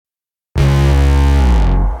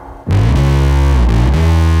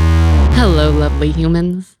Hello, lovely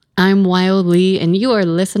humans. I'm Wildly, and you are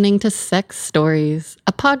listening to Sex Stories,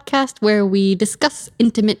 a podcast where we discuss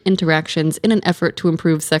intimate interactions in an effort to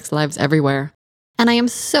improve sex lives everywhere. And I am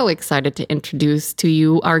so excited to introduce to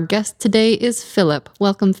you our guest today is Philip.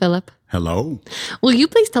 Welcome, Philip. Hello. Will you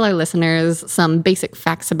please tell our listeners some basic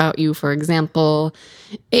facts about you? For example,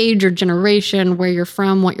 age or generation, where you're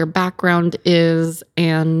from, what your background is,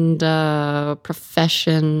 and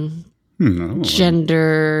profession,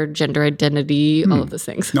 gender identity, all of those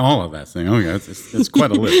things. All of that thing. Oh, yeah, it's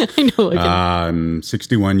quite a list. I know. I'm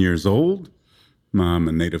 61 years old. I'm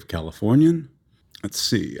a native Californian. Let's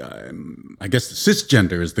see. I guess the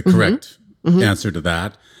cisgender is the correct answer to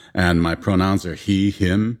that. And my pronouns are he,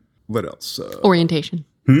 him. What else? Orientation.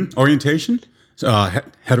 Orientation.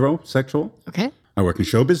 Heterosexual. Okay. I work in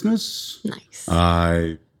show business. Nice.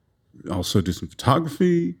 I also do some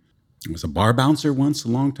photography. I was a bar bouncer once a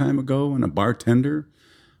long time ago and a bartender.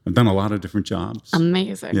 I've done a lot of different jobs.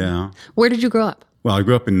 Amazing. Yeah. Where did you grow up? Well, I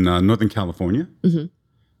grew up in Northern California.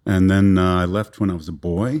 And then I left when I was a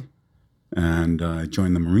boy. And I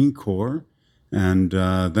joined the Marine Corps. And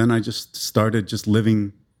then I just started just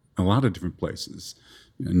living a lot of different places.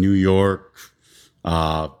 New York,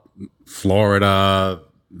 Florida,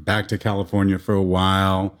 back to California for a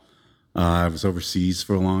while. I was overseas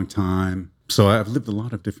for a long time. So I've lived a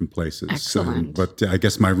lot of different places. Excellent. But I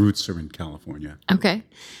guess my roots are in California. Okay.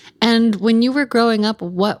 And when you were growing up,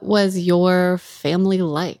 what was your family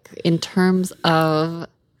like in terms of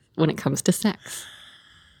when it comes to sex?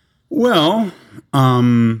 Well,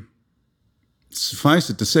 suffice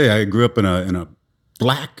it to say, I grew up in a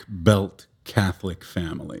black belt Catholic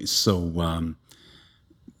family. So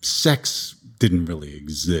sex didn't really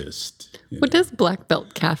exist. What does black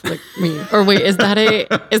belt Catholic mean? Or wait, is that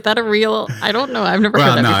a real? I don't know. I've never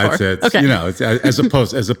heard that before. It's okay. It's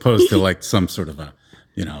as opposed to like some sort of a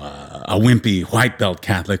wimpy white belt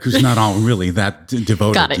Catholic who's not all really that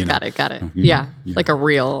devoted. Got it. Yeah, like a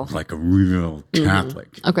real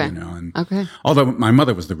Catholic. Okay. Okay. Although my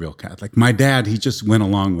mother was the real Catholic, my dad, he just went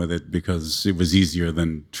along with it because it was easier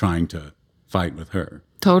than trying to fight with her.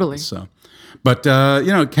 Totally. So, but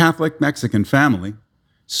Catholic Mexican family.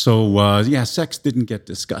 So sex didn't get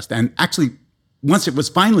discussed, and actually, once it was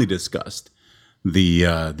finally discussed, the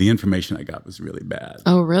information I got was really bad.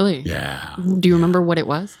 Oh, really? Yeah. Do you remember what it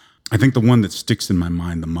was? I think the one that sticks in my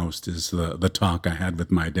mind the most is the talk I had with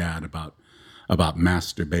my dad about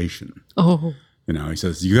masturbation. Oh. He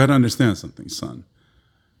says, you got to understand something, son.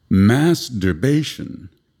 Masturbation,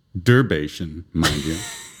 mind you,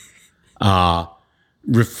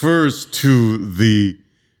 refers to the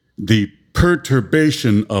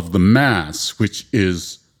perturbation of the mass, which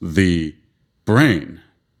is the brain.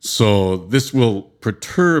 So this will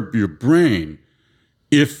perturb your brain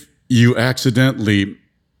if you accidentally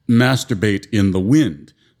masturbate in the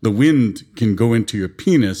wind. The wind can go into your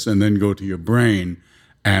penis and then go to your brain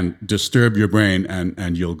and disturb your brain,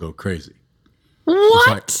 and you'll go crazy.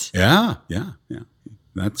 What? Yeah.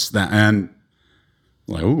 That's that. And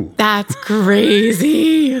like, ooh. That's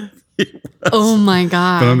crazy. Oh my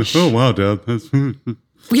gosh. Oh wow, Dad.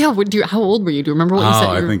 Yeah. How old were you? Do you remember what you said?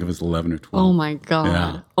 I think it was 11 or 12. Oh my God.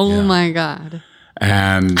 Yeah, oh my God.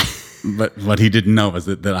 And but what he didn't know was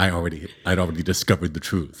that I'd already discovered the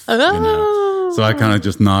truth. Oh. So I kind of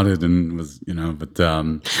just nodded and was, but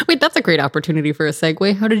wait, that's a great opportunity for a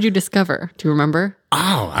segue. How did you discover? Do you remember?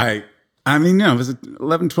 I was an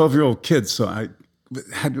 11, 12-year-old kid, so I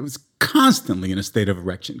was constantly in a state of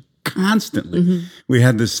erection. Constantly. We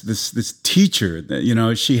had this teacher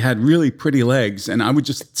that, she had really pretty legs, and I would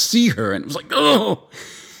just see her and it was like, oh.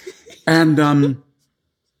 And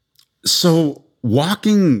so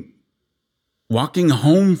walking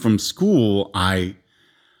home from school, I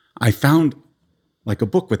found like a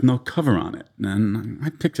book with no cover on it. And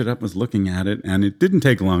I picked it up, was looking at it, and it didn't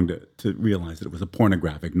take long to realize that it was a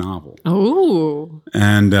pornographic novel. Oh.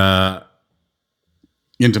 And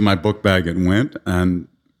into my book bag it went, and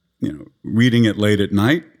reading it late at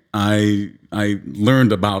night, I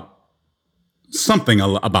learned about something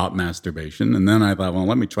about masturbation, and then I thought, well,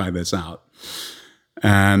 let me try this out.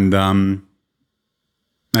 And I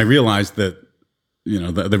realized that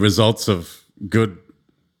the results of good,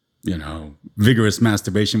 vigorous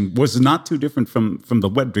masturbation was not too different from the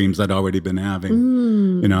wet dreams I'd already been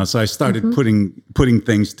having. So I started putting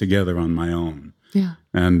things together on my own. Yeah.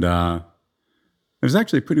 And it was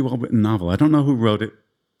actually a pretty well written novel. I don't know who wrote it.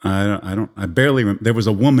 I barely remember. There was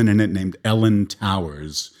a woman in it named Ellen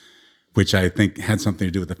Towers, which I think had something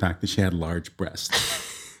to do with the fact that she had large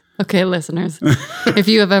breasts. Okay, listeners, if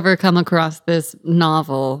you have ever come across this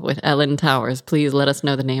novel with Ellen Towers, please let us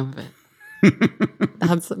know the name of it.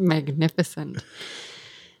 That's magnificent.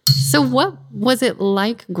 So what was it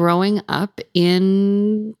like growing up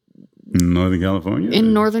in Northern California?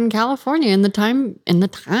 In Northern California, in the time, in the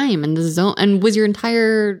zone. And was your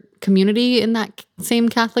entire community in that same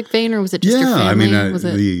Catholic vein, or was it just your family? I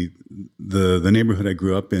mean, the neighborhood I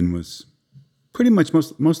grew up in was pretty much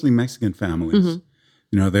mostly Mexican families. Mm-hmm.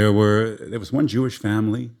 You know, there was one Jewish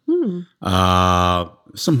family,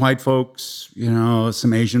 some white folks, you know,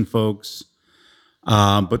 some Asian folks,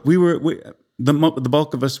 but the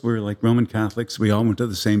bulk of us were like Roman Catholics. We all went to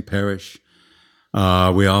the same parish.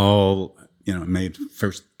 We all, you know, made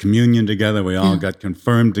first communion together. We all got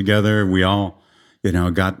confirmed together. We all, you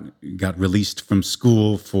know, got released from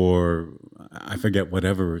school for, I forget,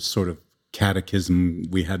 whatever sort of catechism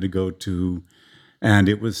we had to go to. And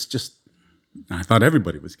it was just, I thought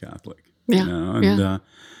everybody was Catholic. Yeah. You know?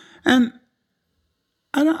 And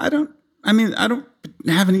I don't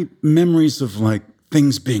have any memories of like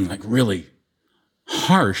things being like really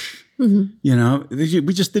harsh. Mm-hmm. You know,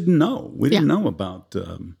 we just didn't know. We didn't know about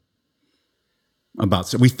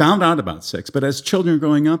we found out about sex, but as children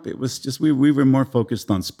growing up, it was just we were more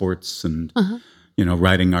focused on sports and you know,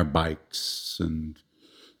 riding our bikes and,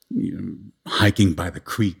 you know, hiking by the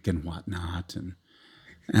creek and whatnot, and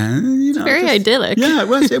you know, it's very idyllic. Yeah, it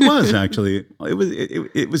was actually.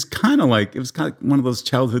 It was kind of like one of those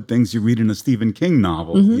childhood things you read in a Stephen King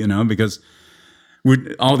novel, you know, because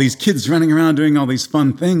we're all these kids running around doing all these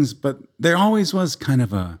fun things, but there always was kind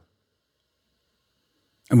of our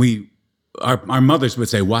mothers would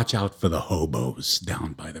say, "Watch out for the hobos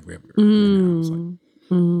down by the river." You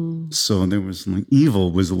know, so there was like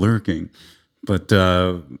evil was lurking, but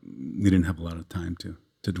we didn't have a lot of time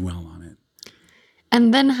to dwell on it.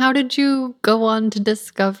 And then how did you go on to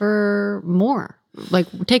discover more? Like,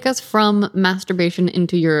 take us from masturbation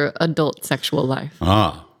into your adult sexual life.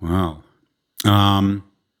 Ah, wow.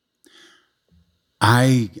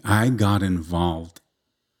 I got involved.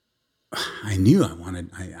 I knew I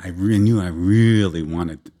really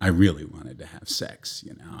wanted to have sex.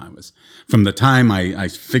 You know, I was, from the time I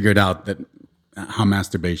figured out that how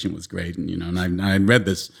masturbation was great, and, you know, and I read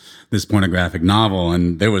this pornographic novel,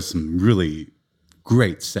 and there was some really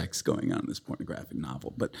great sex going on in this pornographic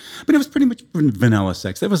novel, but it was pretty much vanilla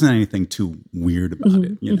sex. There wasn't anything too weird about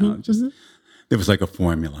it, you know. There was like a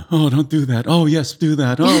formula. Oh, don't do that. Oh, yes, do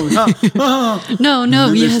that. Oh. No,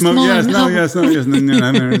 yes, more, yes, no. Yes.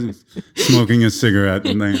 And smoking a cigarette.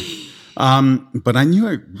 But I knew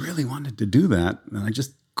I really wanted to do that, and I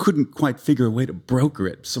just couldn't quite figure a way to broker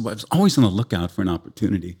it. So I was always on the lookout for an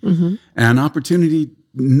opportunity. And opportunity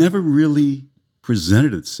never really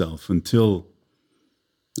presented itself until,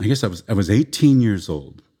 I guess I was 18 years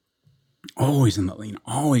old. Always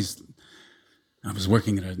I was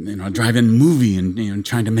working at a drive-in movie, and, you know,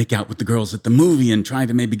 trying to make out with the girls at the movie, and trying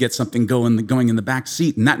to maybe get something going in the back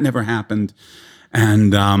seat, and that never happened.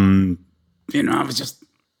 And you know, I was just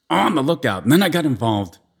on the lookout. And then I got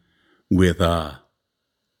involved with a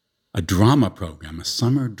drama program, a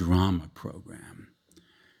summer drama program,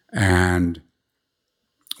 and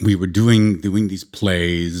we were doing these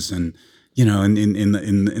plays, and, you know, in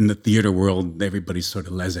the theater world, everybody's sort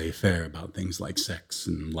of laissez-faire about things like sex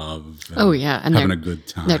and love. And and having a good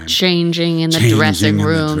time. They're changing in the dressing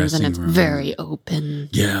rooms, and it's very open.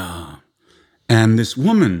 Yeah, and this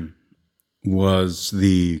woman was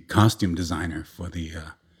the costume designer for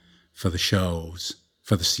the shows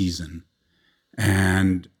for the season,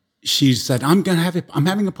 and she said, I'm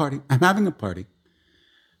having a party,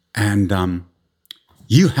 and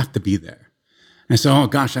you have to be there. And I said, oh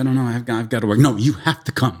gosh, I don't know, I've got to work. No, you have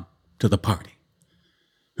to come to the party.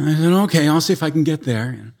 And I said, okay, I'll see if I can get there.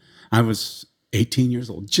 And I was 18 years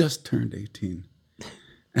old, just turned 18.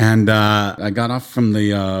 And I got off from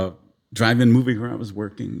the drive-in movie where I was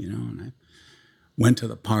working, you know, and I went to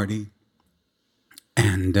the party.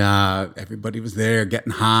 And everybody was there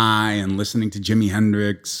getting high and listening to Jimi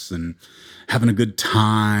Hendrix and having a good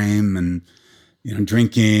time and, you know,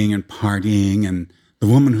 drinking and partying. And the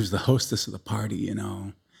woman who's the hostess of the party, you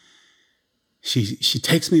know, she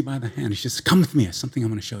takes me by the hand. She says, come with me. I have something I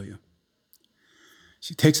want to show you.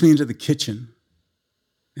 She takes me into the kitchen.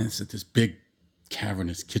 And it's this big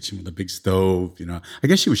cavernous kitchen with a big stove, you know. I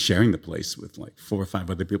guess she was sharing the place with like 4 or 5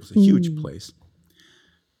 other people. It's a huge place.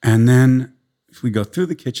 And then if we go through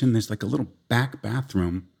the kitchen, there's like a little back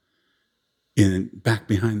bathroom back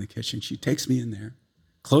behind the kitchen. She takes me in there,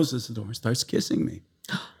 closes the door, starts kissing me.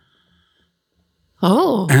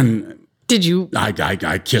 Oh. And did you?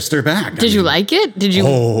 I kissed her back. Did you like it? Did you?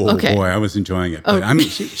 Oh, okay. Boy, I was enjoying it. But, I mean,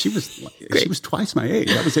 she was twice my age.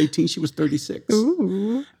 I was 18, she was 36.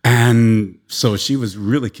 Ooh. And So she was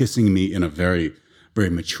really kissing me in a very,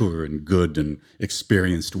 very mature and good and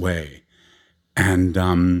experienced way. And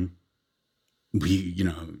we,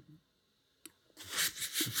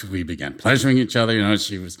 we began pleasuring each other.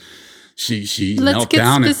 She Let's knelt get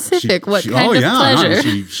down. specific. What kind of pleasure?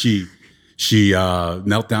 She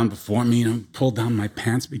knelt down before me, pulled down my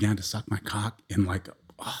pants, began to suck my cock, and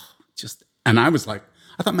and I was like,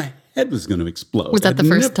 I thought my head was going to explode. Was that the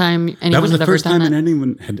first time anyone had ever done that? That was the first time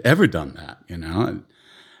anyone had ever done that,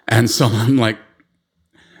 and so I'm like.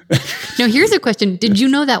 Now, here's a question. Did you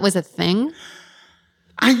know that was a thing?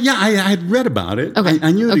 I had read about it. Okay.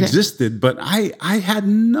 I knew it existed, but I had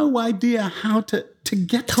no idea how to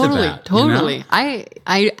get to that. Totally. I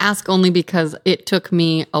ask only because it took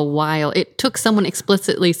me a while. It took someone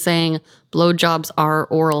explicitly saying blowjobs are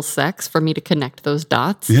oral sex for me to connect those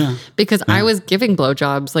dots. Yeah. Because I was giving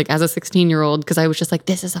blowjobs like as a 16-year-old because I was just like,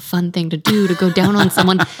 this is a fun thing to do, to go down on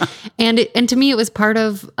someone. And to me it was part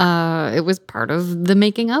of the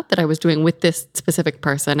making out that I was doing with this specific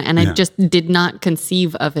person. And I just did not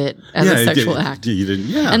conceive of it as a sexual act. You didn't,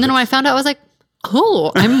 yeah. And then when I found out, I was like,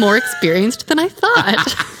 oh, I'm more experienced than I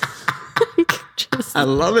thought. I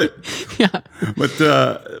love it. Yeah. But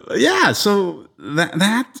so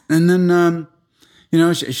that and then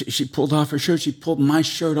she pulled off her shirt, she pulled my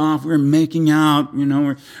shirt off, we were making out,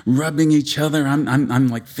 we're rubbing each other. I'm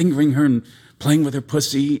like fingering her and playing with her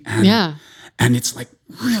pussy, and and it's like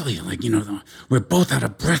really like we're both out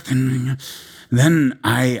of breath, and then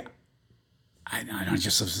I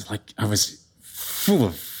just was like I was full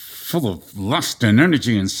of lust and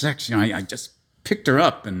energy and sex. I just picked her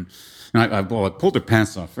up and I pulled her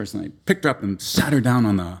pants off first, and I picked her up and sat her down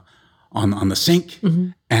on the sink,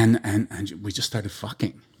 and we just started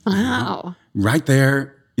fucking. Wow! Right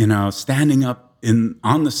there, standing up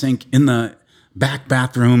on the sink in the back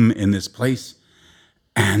bathroom in this place,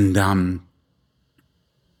 and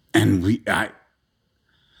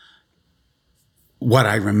what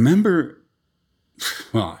I remember,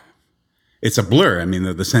 well. It's a blur. I mean,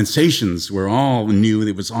 the sensations were all new.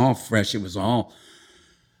 It was all fresh. It was all,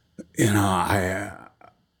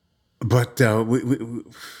 but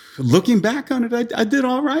looking back on it, I did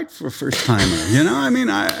all right for a first timer.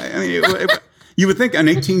 You would think an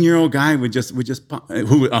 18-year-old guy would just pop,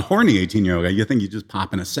 a horny 18-year-old guy, you think you just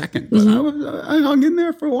pop in a second. But I hung in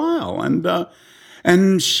there for a while,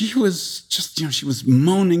 and she was just, she was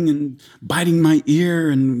moaning and biting my ear,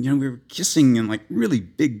 and we were kissing and like really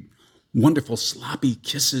big, wonderful sloppy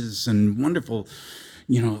kisses and wonderful,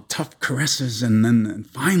 tough caresses. And then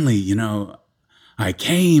finally, I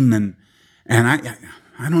came and I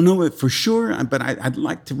don't know it for sure, but I'd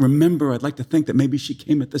like to think that maybe she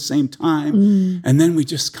came at the same time. And then we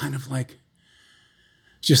just kind of like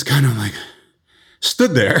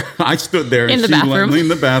stood there. I stood there in the bathroom. In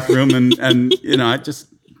the bathroom. And I just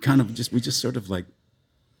we just sort of like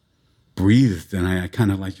breathed, and I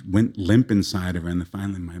kind of like went limp inside of her, and then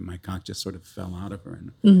finally my cock just sort of fell out of her,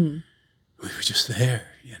 and we were just there,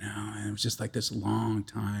 and it was just like this long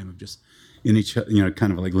time of just in each other,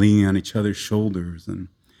 kind of like leaning on each other's shoulders, and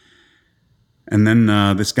then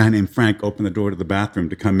this guy named Frank opened the door to the bathroom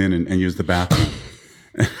to come in and use the bathroom,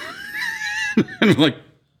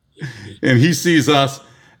 and he sees us,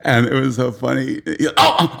 and it was so funny.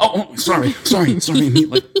 Sorry, and he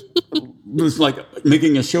was like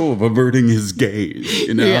making a show of averting his gaze,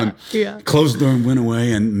 and closed the door and went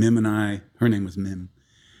away. And Mim and I, her name was Mim,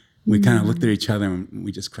 we kind of looked at each other and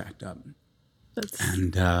we just cracked up.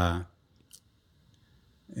 And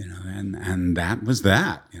and that was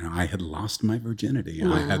that. I had lost my virginity.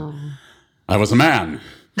 Wow. I was a man.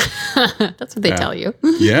 That's what they tell you.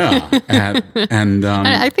 Yeah, and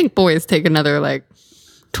I think boys take another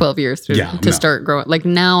 12 years to start growing. Like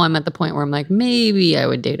now I'm at the point where I'm like, maybe I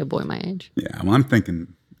would date a boy my age. Yeah, well, I'm thinking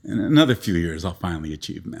in another few years I'll finally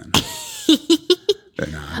achieve men. But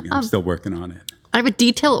no, I'm still working on it. I have a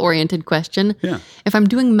detail-oriented question. Yeah. If I'm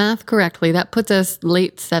doing math correctly, that puts us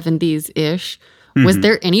late 70s-ish. Mm-hmm. Was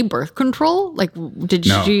there any birth control? Did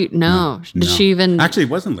she? No. Did she even? Actually, it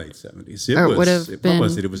wasn't late 70s. It would have been. What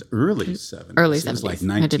was it? It was early 70s. Early 70s. It was like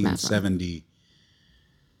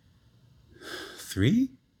 1973.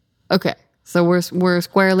 Okay, so we're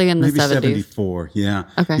squarely in the maybe 70s. 74. Yeah.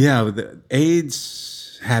 Okay. Yeah, the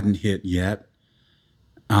AIDS hadn't hit yet,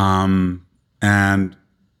 and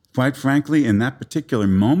quite frankly, in that particular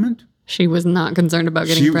moment, she was not concerned about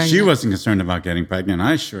getting pregnant. She wasn't concerned about getting pregnant.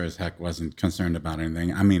 I sure as heck wasn't concerned about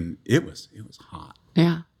anything. I mean, it was hot.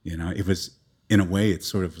 Yeah. It was, in a way, it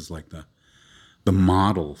sort of was like the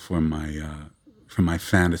model for my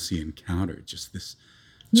fantasy encounter. Just this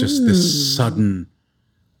sudden,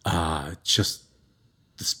 just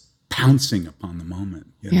this pouncing upon the moment.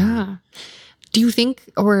 You know? Yeah. Do you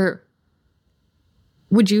think, or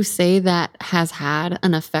would you say that has had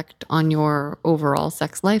an effect on your overall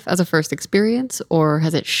sex life as a first experience, or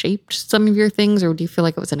has it shaped some of your things, or do you feel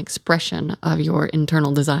like it was an expression of your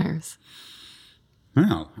internal desires?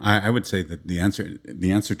 Well, I would say that the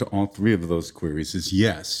answer to all three of those queries is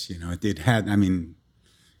yes. You know, it did have an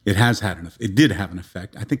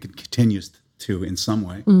effect. I think it continues to in some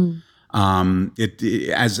way.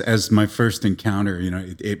 As my first encounter, you know,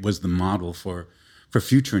 it was the model for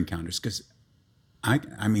future encounters, because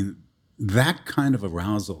I mean, that kind of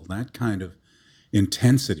arousal, that kind of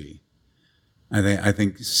intensity, I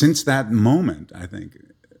think since that moment, I think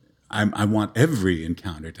I want every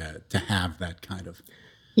encounter to have that kind of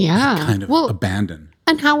abandon.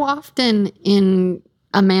 And how often in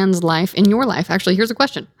a man's life, in your life, actually, here's a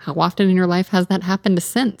question. How often in your life has that happened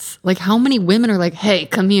since? Like, how many women are like, hey,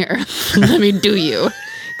 come here, let me do you?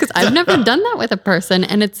 Because I've never done that with a person,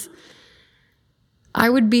 and I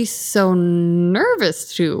would be so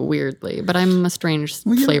nervous too, weirdly, but I'm a strange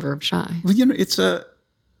flavor of shy. Well, you know,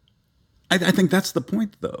 I think that's the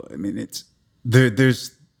point, though. I mean,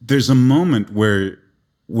 there's a moment where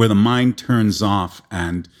the mind turns off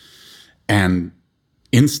and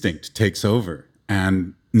instinct takes over,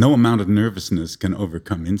 and no amount of nervousness can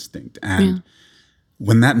overcome instinct. And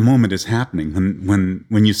when that moment is happening,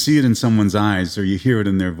 when you see it in someone's eyes, or you hear it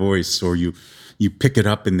in their voice, or you pick it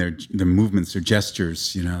up in their movements or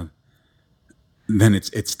gestures, you know, then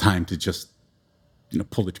it's time to just, you know,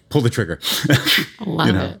 pull the trigger. I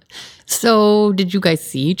love it. So did you guys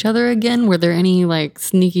see each other again? Were there any like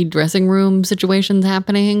sneaky dressing room situations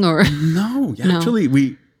happening, or? No, actually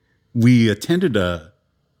we attended an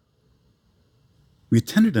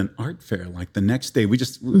art fair like the next day. We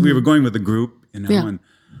were going with a group, you know, and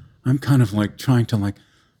I'm kind of like trying to like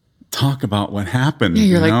talk about what happened,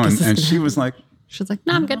 you know, and she was like,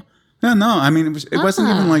 no, I'm good. No, I mean, it wasn't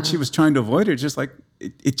even like she was trying to avoid it. Just like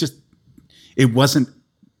it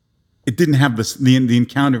didn't have the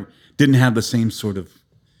encounter didn't have the same sort of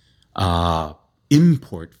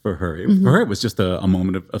import for her. For her, it was just a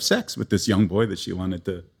moment of sex with this young boy that she wanted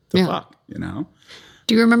to fuck, you know.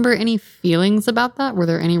 Do you remember any feelings about that? Were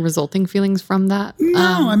there any resulting feelings from that?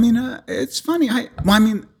 No, I mean, it's funny. I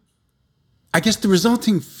guess the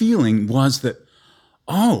resulting feeling was that,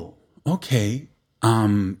 oh, okay,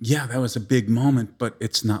 that was a big moment, but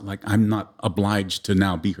it's not like I'm not obliged to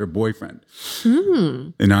now be her boyfriend.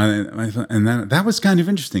 You know, and then that was kind of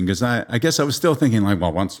interesting, because I guess I was still thinking like,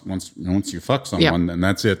 well, once you fuck someone, then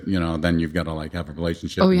that's it. You know, then you've got to like have a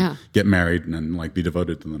relationship, get married, and then like be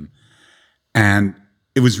devoted to them. And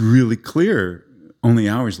it was really clear only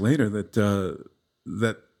hours later that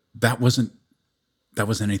that wasn't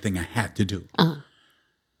anything I had to do. And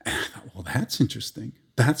I thought, well, that's interesting.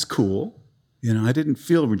 That's cool. You know, I didn't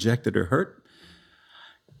feel rejected or hurt.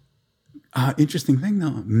 Interesting thing,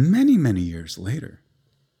 though, many, many years later,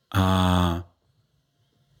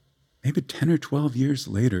 maybe 10 or 12 years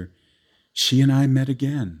later, she and I met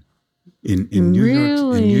again in New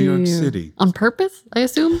York City. On purpose, I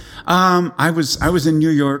assume? I was in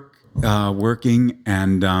New York working,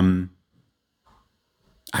 and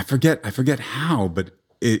I forget how, but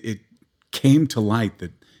it came to light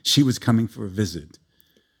that she was coming for a visit.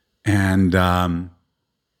 And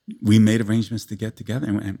we made arrangements to get together,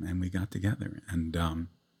 and we got together, and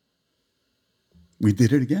we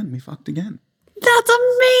did it again. We fucked again. That's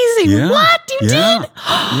amazing. Yeah. What? You did?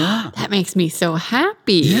 Yeah. That makes me so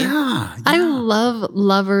happy. Yeah. I love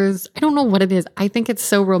lovers. I don't know what it is. I think it's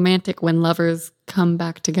so romantic when lovers come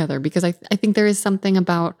back together, because I think there is something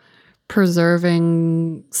about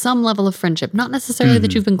preserving some level of friendship. Not necessarily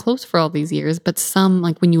that you've been close for all these years, but some,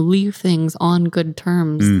 like when you leave things on good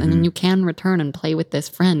terms, and then you can return and play with this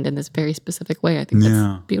friend in this very specific way. I think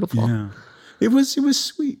that's beautiful. Yeah. It was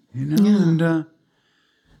sweet, you know, and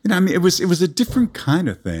you know, I mean, it was a different kind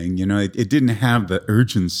of thing, you know. It didn't have the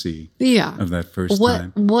urgency of that first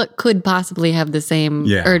time. What could possibly have the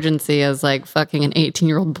same urgency as like fucking an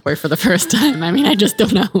 18-year-old boy for the first time? I mean, I just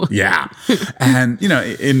don't know. Yeah. And, you know,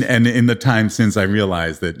 in the time since, I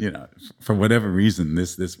realized that, you know, for whatever reason,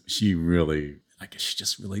 she really, I guess she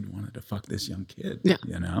just really wanted to fuck this young kid,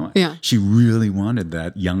 you know? Yeah. She really wanted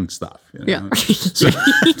that young stuff, you know? Yeah. So,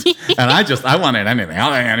 and I wanted anything. I'll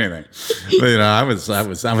take anything. But, you know, I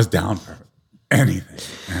was down for anything.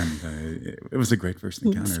 And it was a great first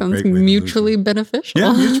encounter. Sounds mutually beneficial.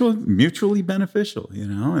 Yeah, mutually beneficial, you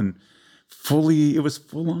know, and it was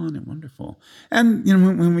full on and wonderful. And, you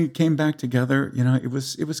know, when we came back together, you know, it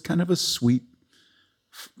was kind of a sweet,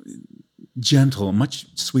 gentle, much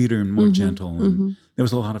sweeter and more gentle. And there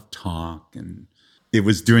was a lot of talk, and it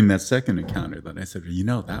was during that second encounter that I said,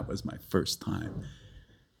 that was my first time.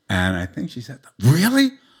 And I think she said,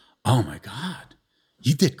 really? Oh my God,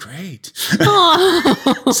 you did great.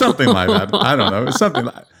 Something like that. I don't know.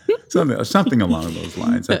 Something along those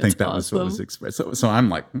lines. I think that awesome. Was what was expressed. So I'm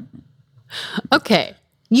like, Okay.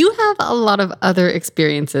 You have a lot of other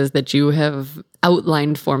experiences that you have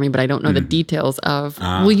outlined for me, but I don't know the details of.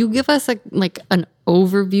 Will you give us an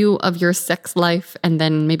overview of your sex life, and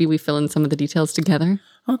then maybe we fill in some of the details together?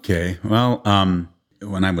 Okay. Well,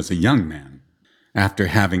 when I was a young man, after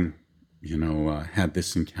having, had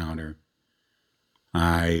this encounter,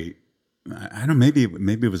 I don't know, maybe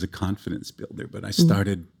it was a confidence builder, but I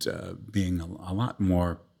started being a lot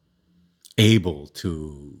more able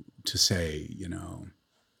to say,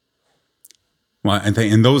 well, I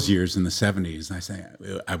think in those years, in the 70s,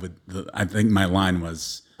 I think my line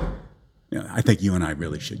was, I think you and I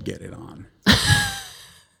really should get it on.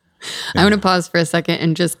 I want to pause for a second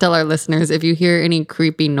and just tell our listeners, if you hear any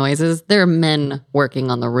creepy noises, there are men working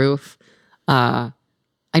on the roof. I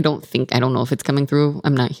don't know if it's coming through.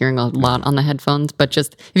 I'm not hearing a lot on the headphones, but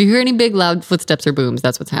just if you hear any big loud footsteps or booms,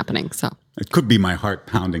 that's what's happening. So it could be my heart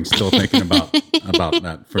pounding, still thinking about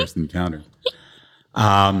that first encounter.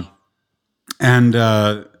 And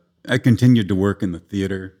I continued to work in the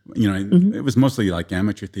theater. It was mostly like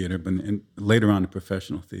amateur theater, but later on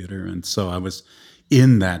professional theater. And so I was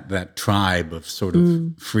in that tribe of sort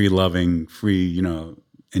of free-loving,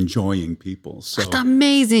 enjoying people. So that's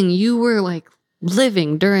amazing. You were like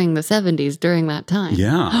living during the 70s during that time.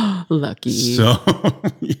 Yeah. Lucky. So,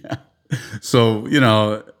 yeah. So,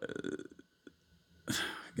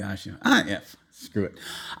 gosh, screw it.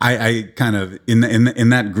 I kind of in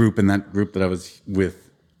that group that I was with,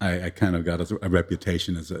 I kind of got a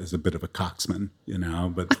reputation as a bit of a coxman,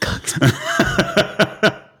 but a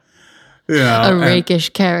coxman. A rakish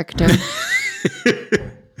character.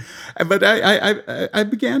 But I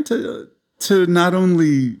began to not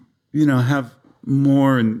only have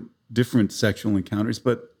more and different sexual encounters,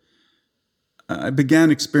 but I began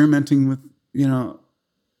experimenting with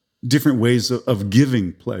different ways of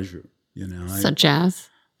giving pleasure. Such as?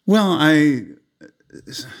 Well, the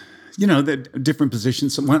different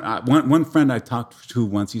positions. One friend I talked to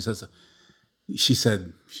once, she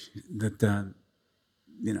said that the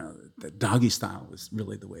doggy style was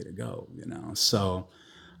really the way to go. So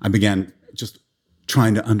I began just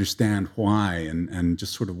trying to understand why and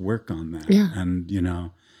just sort of work on that. Yeah.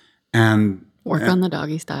 And work on the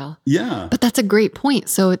doggy style. Yeah. But that's a great point.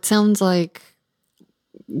 So it sounds like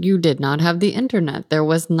you did not have the internet.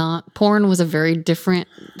 Porn was a very different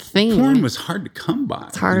thing. Porn was hard to come by.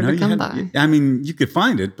 It's harder to come by. I mean, you could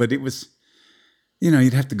find it, but it was,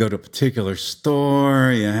 you'd have to go to a particular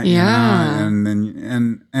store. Yeah.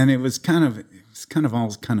 And it was kind of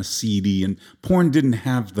all kind of seedy, and porn didn't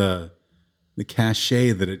have the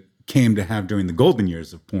cachet that it came to have during the golden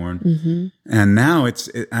years of porn. Mm-hmm. And now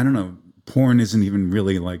I don't know, porn isn't even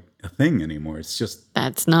really like a thing anymore. It's just...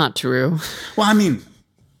 That's not true. Well, I mean...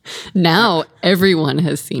 Now everyone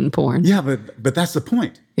has seen porn. Yeah, but that's the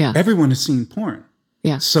point. Yeah. Everyone has seen porn.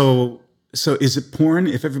 Yeah. So is it porn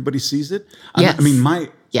if everybody sees it? Yes.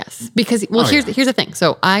 Yes. Because, here's the thing.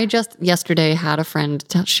 So I just yesterday had a friend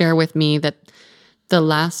share with me that the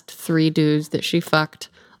last 3 dudes that she fucked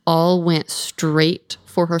all went straight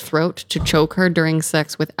for her throat to choke her during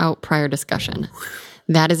sex without prior discussion.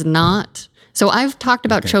 That is not... So I've talked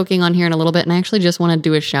about choking on here in a little bit, and I actually just want to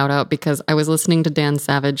do a shout out because I was listening to Dan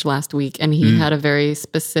Savage last week, and he had a very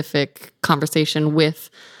specific conversation with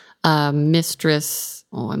mistress.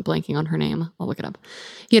 Oh, I'm blanking on her name. I'll look it up.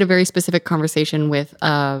 He had a very specific conversation with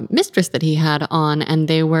a mistress that he had on, and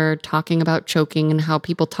they were talking about choking and how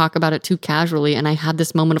people talk about it too casually. And I had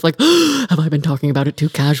this moment of like, have I been talking about it too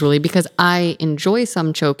casually? Because I enjoy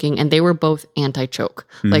some choking, and they were both anti-choke.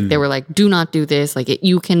 Like they were like, do not do this. Like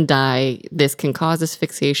you can die. This can cause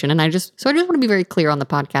asphyxiation. And I just want to be very clear on the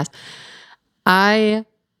podcast. I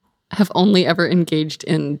have only ever engaged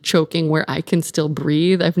in choking where I can still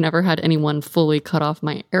breathe. I've never had anyone fully cut off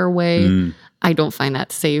my airway. I don't find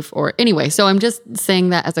that safe anyway. So I'm just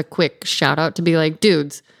saying that as a quick shout out to be like,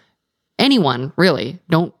 dudes, anyone really,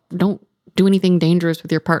 don't do anything dangerous with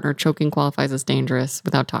your partner. Choking qualifies as dangerous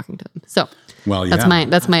without talking to them. So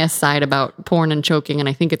that's my aside about porn and choking. And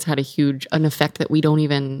I think it's had an effect that we don't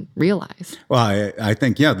even realize. Well, I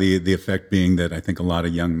think, the effect being that I think a lot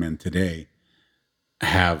of young men today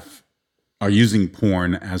are using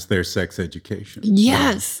porn as their sex education.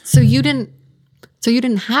 Yes. So you didn't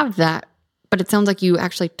have that, but it sounds like you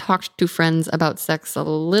actually talked to friends about sex a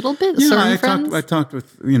little bit. Yeah, I talked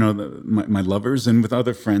with my lovers and with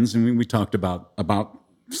other friends, and we talked about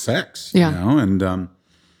sex, Yeah. you know? And,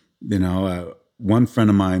 one friend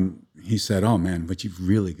of mine, he said, "Oh man, what you've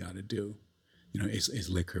really got to do, is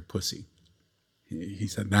lick her pussy." He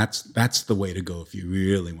said, that's the way to go if you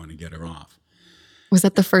really want to get her off. Was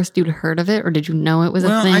that the first you'd heard of it, or did you know it was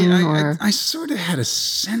a thing? I sort of had a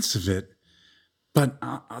sense of it, but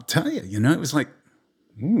I'll tell you, it was like,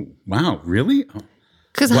 ooh, wow, really?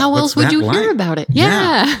 Because how else would you hear about it?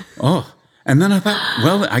 Yeah. Oh, and then I thought,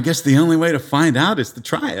 well, I guess the only way to find out is to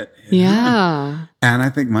try it. Yeah. And I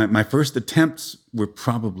think my first attempts were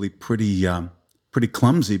probably pretty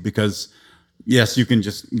clumsy because, yes, you can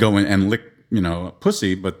just go in and lick, a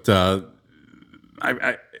pussy, but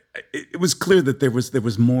it was clear that there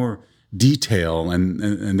was more detail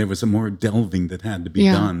and there was a more delving that had to be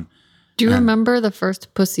done. Do you remember the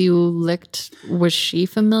first pussy you licked? Was she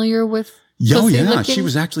familiar with? Oh yeah, licking? she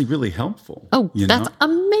was actually really helpful. Oh, that's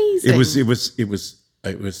amazing. It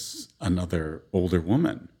was another older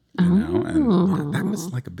woman, and that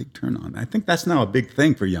was like a big turn on. I think that's now a big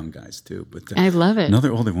thing for young guys too. But I love it.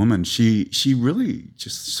 Another older woman, she really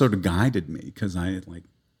just sort of guided me because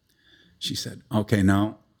she said, "Okay,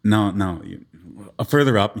 no,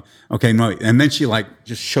 further up, okay, no," and then she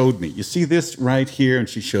just showed me. You see this right here, and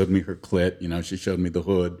she showed me her clit. She showed me the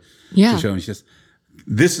hood. Yeah, she showed me. She says,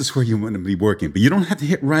 "This is where you want to be working, but you don't have to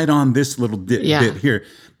hit right on this little bit here.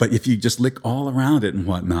 But if you just lick all around it and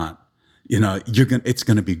whatnot, it's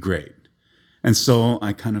gonna be great." And so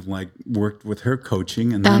I kind of worked with her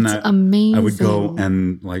coaching, and that's then amazing. I would go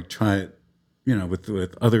and try it,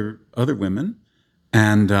 with other women,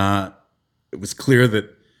 and it was clear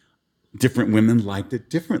that different women liked it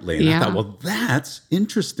differently, and I thought, well, that's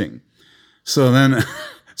interesting. So then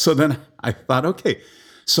I thought, okay,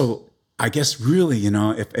 so I guess really,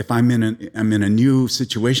 if I'm in a new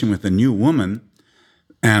situation with a new woman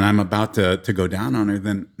and I'm about to go down on her,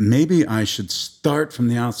 then maybe I should start from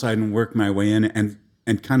the outside and work my way in and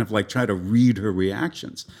kind of try to read her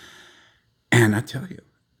reactions. And I tell you,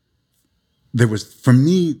 there was, for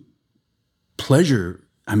me, pleasure.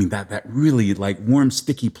 I mean, that really warm,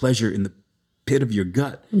 sticky pleasure in the pit of your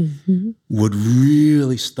gut would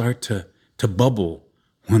really start to bubble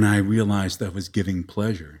when I realized I was giving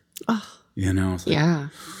pleasure. Oh, it's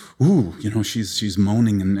ooh, she's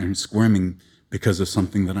moaning and squirming because of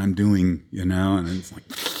something that I'm doing, and it's like.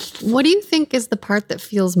 What do you think is the part that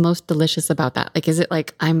feels most delicious about that? Is it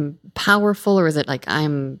I'm powerful, or is it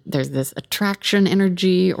there's this attraction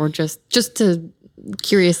energy, or just to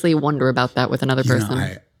curiously wonder about that with another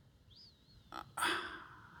person?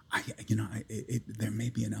 There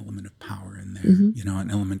may be an element of power in there,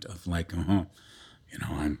 an element of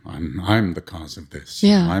I'm the cause of this.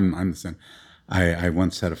 Yeah. I'm the son. I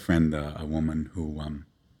once had a friend, a woman who,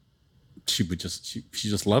 she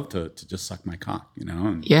just loved to just suck my cock,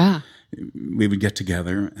 and we would get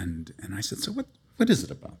together and I said, so what is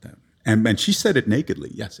it about that? And she said it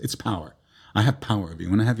nakedly. Yes, it's power. I have power over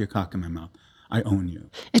you. When I have your cock in my mouth, I own you.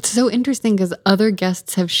 It's so interesting because other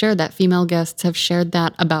guests have shared that. Female guests have shared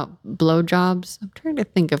that about blowjobs. I'm trying to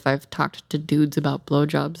think if I've talked to dudes about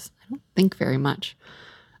blowjobs. I don't think very much.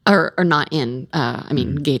 Or not in,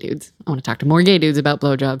 gay dudes. I want to talk to more gay dudes about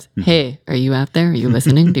blowjobs. Hey, are you out there? Are you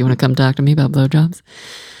listening? Do you want to come talk to me about blowjobs?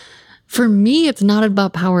 For me, it's not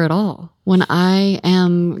about power at all. When I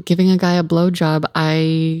am giving a guy a blowjob,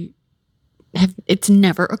 it's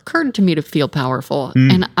never occurred to me to feel powerful.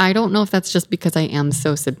 And I don't know if that's just because I am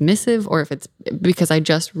so submissive or if it's because I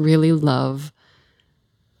just really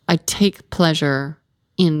I take pleasure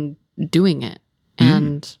in doing it.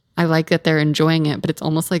 And I like that they're enjoying it, but it's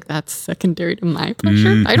almost like that's secondary to my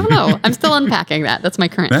pleasure. I don't know. I'm still unpacking that. That's my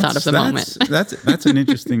current thought of the moment. That's an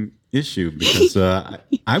interesting issue because I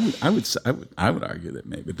would argue that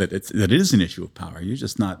maybe that it is an issue of power. You're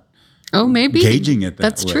just not gauging it.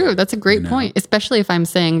 That's true. That's a great point, especially if I'm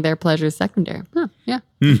saying their pleasure is secondary. Huh, yeah.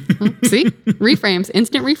 Well, see, reframes,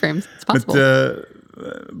 instant reframes. It's possible.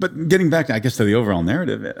 But getting back, I guess, to the overall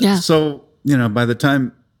narrative. Yeah. So by the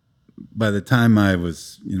time I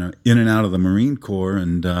was, in and out of the Marine Corps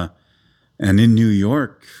and in New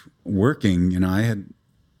York working, I had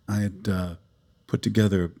put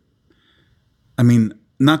together,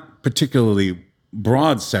 not particularly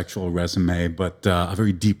broad sexual resume, but a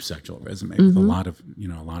very deep sexual resume with a lot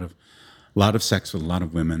of sex with a lot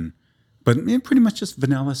of women, but pretty much just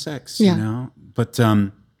vanilla sex,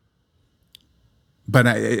 But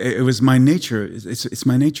it was my nature. It's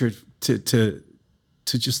my nature to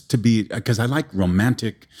be, because I like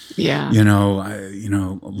romantic,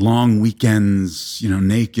 long weekends,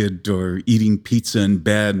 naked or eating pizza in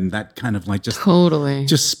bed and that kind of just totally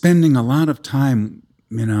just spending a lot of time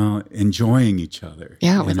enjoying each other.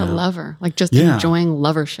 Yeah, with a lover, like just Yeah. enjoying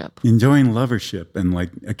lovership. Enjoying lovership and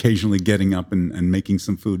like occasionally getting up and making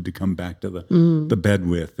some food to come back to the bed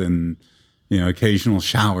with, and occasional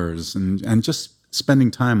showers and just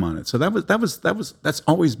spending time on it. So that's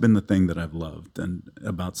always been the thing that I've loved and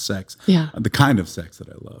about sex. Yeah. The kind of sex that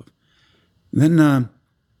I love. Then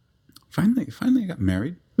finally I got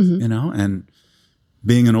married, and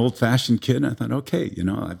being an old-fashioned kid, I thought, okay,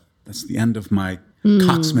 that's the end of my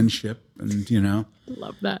cocksmanship, and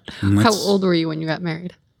Love that. And How let's- old were you when you got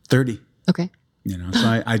married? 30. Okay.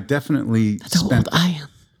 So I definitely That's how old I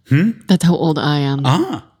am. That's how old I am.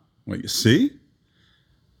 Well, you see?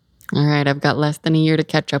 All right, I've got less than a year to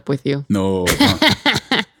catch up with you. No,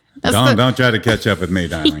 don't try to catch up with me,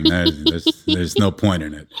 darling. There's no point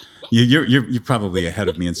in it. You're probably ahead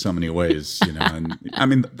of me in so many ways, And I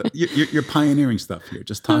mean, you're pioneering stuff here.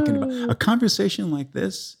 Just talking about a conversation like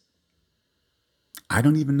this. I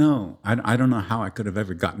don't even know. I don't know how I could have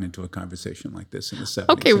ever gotten into a conversation like this in the 70s.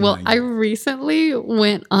 Okay, well, and I 90s. recently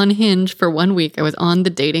went on Hinge for 1 week. I was on the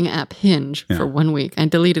dating app Hinge for 1 week. I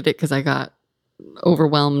deleted it because I got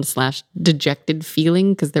overwhelmed / dejected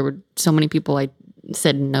feeling because there were so many people I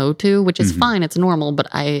said no to, which is fine. It's normal, but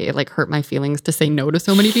I hurt my feelings to say no to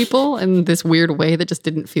so many people in this weird way that just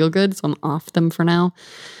didn't feel good. So I'm off them for now.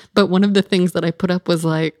 But one of the things that I put up was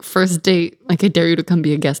first date, I dare you to come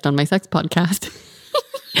be a guest on my sex podcast.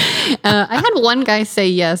 I had one guy say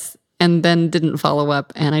yes and then didn't follow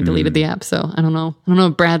up, and I deleted the app. So I don't know,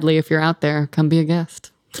 Bradley, if you're out there, come be a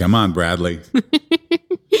guest. Come on, Bradley.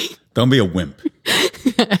 Don't be a wimp.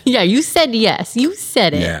 Yeah, you said yes. You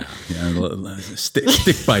said it. Yeah.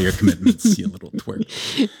 Stick by your commitments, you little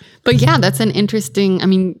twerp. But yeah, that's an interesting,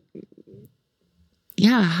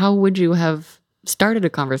 how would you have started a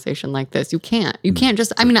conversation like this? You can't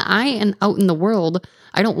just, I am out in the world.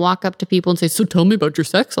 I don't walk up to people and say, so tell me about your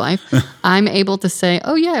sex life. I'm able to say,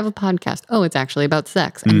 oh yeah, I have a podcast. Oh, it's actually about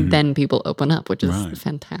sex. And then people open up, which is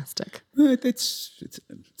fantastic. It's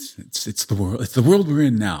the world. It's the world we're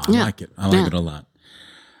in now. I like it. I like it a lot.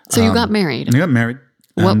 So you got married. I got married.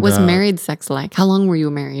 What and, was married sex like? How long were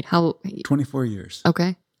you married? 24 years.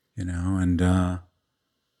 Okay. And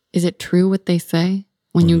is it true what they say?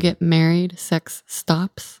 When you get married, sex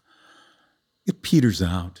stops? it peters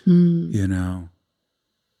out, and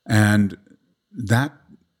that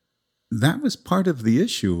was part of the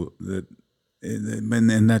issue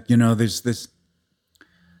and that, there's this,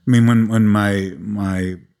 when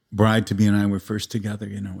my bride to be and I were first together,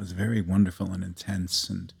 it was very wonderful and intense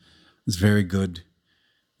and it was very good.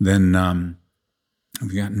 Then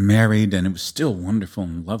we got married and it was still wonderful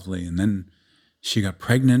and lovely. And then she got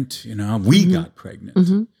pregnant, we got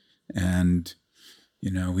pregnant. And,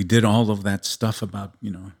 we did all of that stuff about,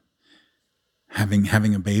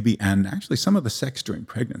 having a baby. And actually some of the sex during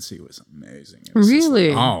pregnancy was amazing. It was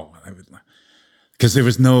Really? Because there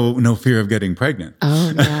was no fear of getting pregnant.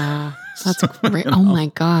 Oh, yeah. That's great. Oh, my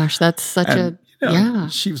gosh. That's such yeah.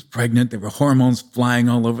 She was pregnant. There were hormones flying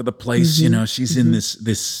all over the place. She's in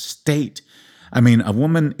this state. A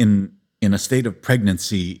woman in a state of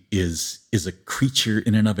pregnancy is a creature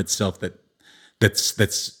in and of itself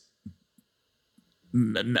that's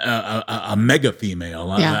a mega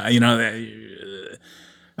female. Yeah.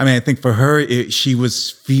 I think for her, she was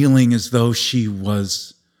feeling as though she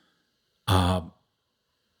was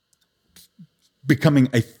becoming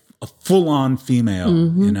a full-on female,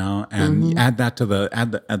 and you add that to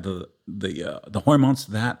the hormones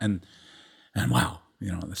to that, and wow,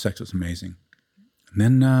 the sex was amazing.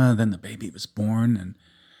 And then the baby was born, and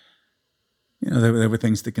there were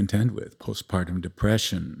things to contend with. Postpartum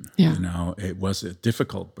depression. Yeah. It was a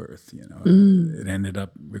difficult birth. It ended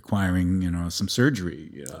up requiring some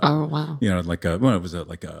surgery. Oh, wow. It was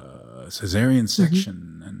like a cesarean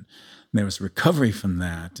section, and there was recovery from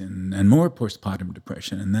that, and more postpartum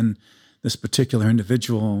depression. And then this particular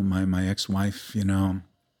individual, my ex-wife,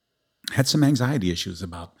 had some anxiety issues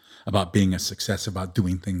about being a success, about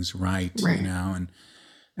doing things right.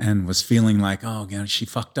 And was feeling like, she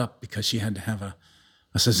fucked up because she had to have a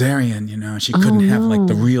cesarean, she couldn't have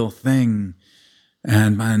the real thing.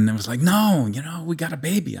 And it was like, no, we got a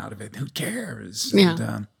baby out of it. Who cares?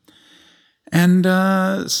 Yeah. And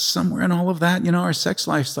somewhere in all of that, our sex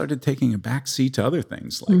life started taking a back seat to other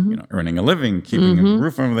things like, earning a living, keeping a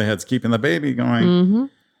roof over their heads, keeping the baby going.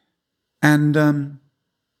 And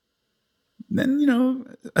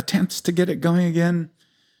then, attempts to get it going again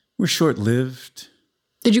were short-lived.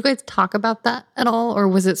 Did you guys talk about that at all? Or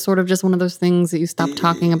was it sort of just one of those things that you stopped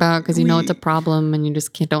talking about because it's a problem and you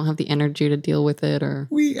just don't have the energy to deal with it? Or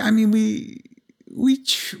we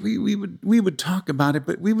would talk about it,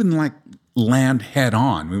 but we wouldn't land head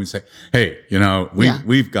on. We would say, hey,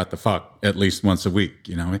 we've got to fuck at least once a week,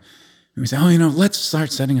 And we say, let's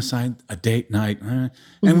start setting aside a date night.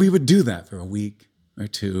 And we would do that for a week or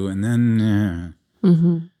two. And then,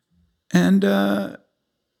 and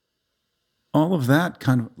all of that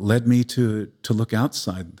kind of led me to look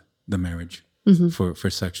outside the marriage for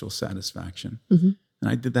sexual satisfaction. And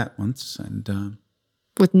I did that once. And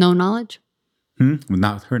with no knowledge?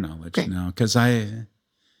 Without her knowledge, no. Because I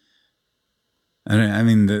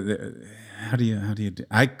mean, how do you do?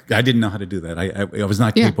 I didn't know how to do that. I was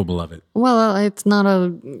not capable of it. Well, it's not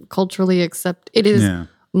it is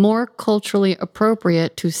more culturally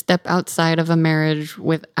appropriate to step outside of a marriage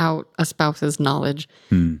without a spouse's knowledge,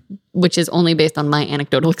 which is only based on my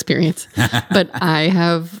anecdotal experience. But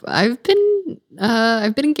I've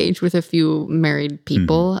been engaged with a few married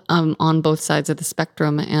people on both sides of the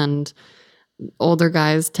spectrum, and older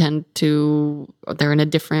guys they're in a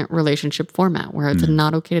different relationship format where it's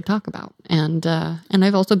not okay to talk about. And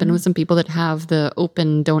I've also been with some people that have the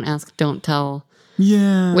open, don't ask, don't tell.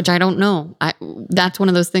 Yeah. Which I don't know. That's one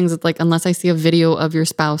of those things that's like, unless I see a video of your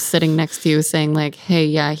spouse sitting next to you saying like, hey,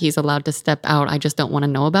 yeah, he's allowed to step out, I just don't want to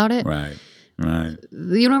know about it. Right.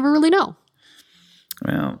 You never really know.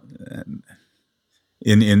 Well,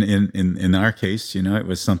 in our case, it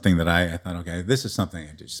was something that I thought, okay, this is something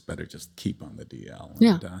I just better just keep on the DL.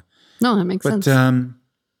 Yeah. No, that makes sense.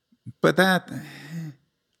 But that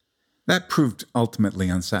proved ultimately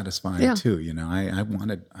unsatisfying too. I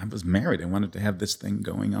was married. I wanted to have this thing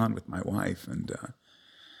going on with my wife. And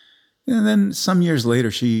then some years later,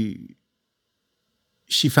 she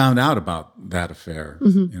found out about that affair,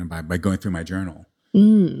 by going through my journal.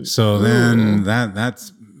 So then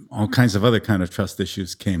that's all kinds of other kind of trust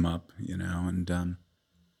issues came up, and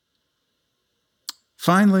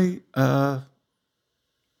finally, some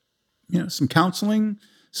counseling,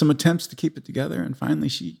 some attempts to keep it together, and finally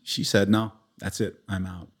she said, no, that's it, I'm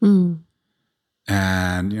out.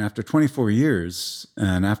 And after 24 years,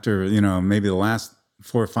 and after maybe the last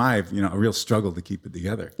 4 or 5, a real struggle to keep it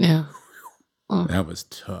together. Yeah, that was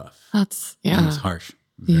tough. That was harsh,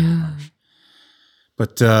 very harsh.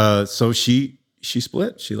 But so she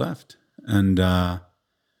split, she left. And our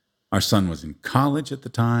son was in college at the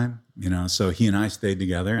time, so he and I stayed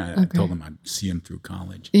together. I told him I'd see him through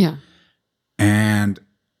college. Yeah. And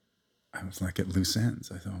I was like at loose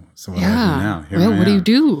ends. I thought, so what do I do now? Well, what do you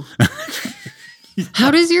do?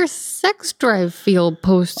 How does your sex drive feel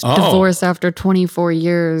post-divorce after 24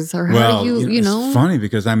 years? Or how do you, It's funny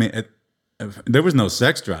because, there was no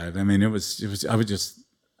sex drive. I mean, I was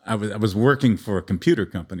working for a computer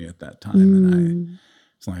company at that time, and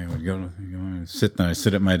it's like I would go and sit there. I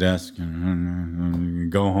sit at my desk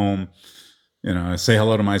and go home. I say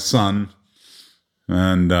hello to my son,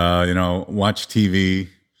 and watch TV,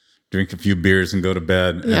 drink a few beers, and go to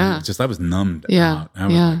bed. Yeah, and I was numbed out. I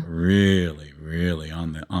was like really, really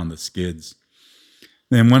on the skids.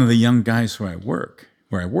 Then one of the young guys where I worked,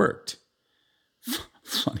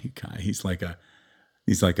 funny guy. He's like a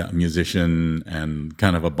musician and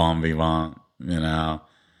kind of a bon vivant,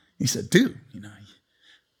 He said, dude,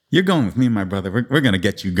 you're going with me and my brother. We're going to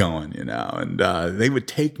get you going, And they would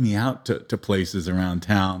take me out to places around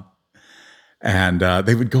town. And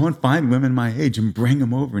they would go and find women my age and bring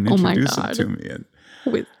them over and introduce them to me. And,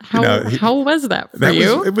 how was that for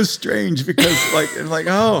you? It was strange because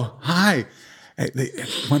oh, hi.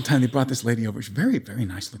 One time they brought this lady over. She's a very, very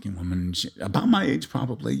nice looking woman. About my age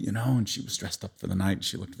probably, and she was dressed up for the night.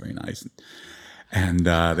 She looked very nice. And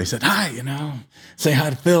they said, hi, say hi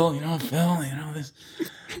to Phil, Phil, this.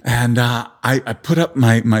 And I put up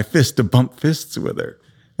my fist to bump fists with her.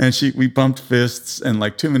 And we bumped fists, and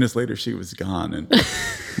like 2 minutes later, she was gone. And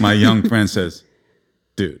my young friend says,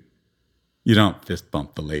 dude, you don't fist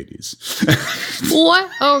bump the ladies. What?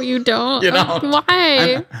 Oh, you don't?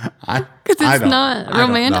 Why? Because it's not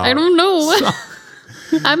romantic. I don't know. So,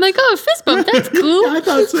 I'm like, oh, fist bump, that's cool. I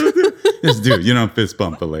thought so too. Yes, dude, you don't fist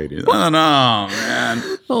bump the ladies. Oh, no, man.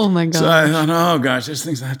 Oh, my God. So I thought, oh, gosh, there's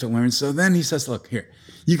things I have to learn. So then he says, look, here,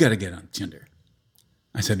 you got to get on Tinder.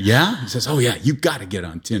 I said, yeah? He says, oh, yeah, you got to get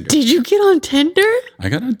on Tinder. Did you get on Tinder? I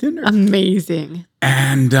got on Tinder. Amazing.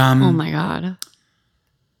 And oh, my God.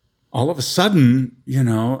 All of a sudden,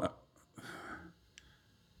 I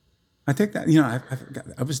think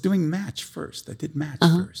that, I was doing Match first. I did Match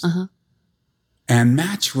first. And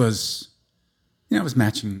Match was, I was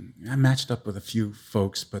matching. I matched up with a few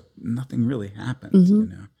folks, but nothing really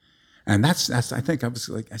happened, And that's. I think I was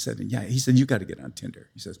like, I said, yeah. He said, you got to get on Tinder.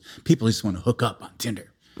 He says, people just want to hook up on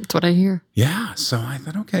Tinder. That's what I hear. Yeah. So I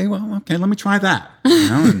thought, okay, let me try that.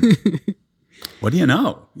 And what do you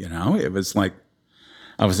know? It was like,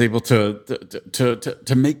 I was able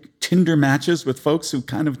to make Tinder matches with folks who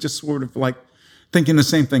kind of just sort of like thinking the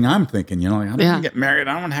same thing I'm thinking. You know, like, I don't want to get married.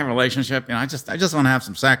 I don't want to have a relationship. You know, I just want to have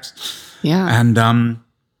some sex. Yeah.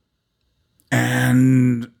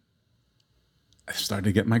 And I started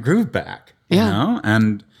to get my groove back. You Yeah. know,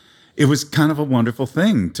 and it was kind of a wonderful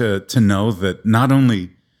thing to know that not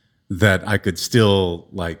only that I could still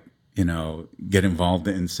like, you know, get involved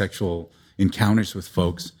in sexual encounters with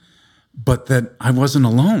folks, but that I wasn't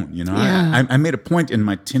alone. You know, Yeah. I made a point in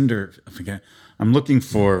my Tinder. I forget. I'm looking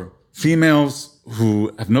for females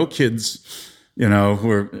who have no kids, you know, who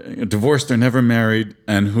are divorced or never married,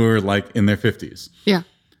 and who are like in their 50s. Yeah.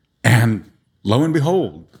 And lo and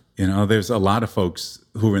behold, you know, there's a lot of folks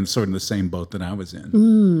who are in sort of the same boat that I was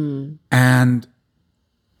in, and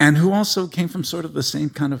who also came from sort of the same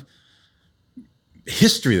kind of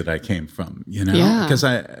history that I came from. You know, Yeah. because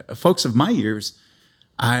folks of my years,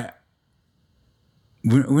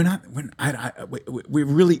 we're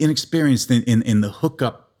really inexperienced in the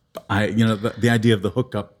hookup. The idea of the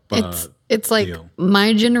hookup. It's like deal.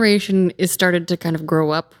 my generation is started to kind of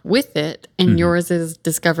grow up with it, and yours is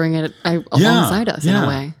discovering it alongside us in a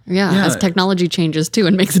way. Yeah, as technology changes too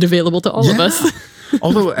and makes it available to all of us.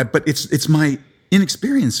 Although, but it's my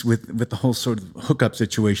inexperience with the whole sort of hookup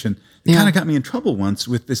situation. It kind of got me in trouble once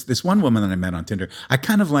with this one woman that I met on Tinder. I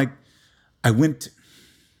kind of like I went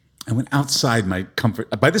outside my comfort.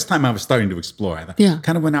 By this time, I was starting to explore. I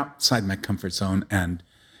kind of went outside my comfort zone and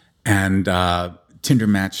Tinder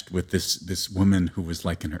matched with this woman who was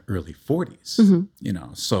like in her early 40s. You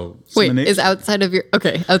know, so Wait, is outside of your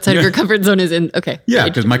outside of your comfort zone is in Yeah,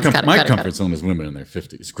 because my comfort zone is women in their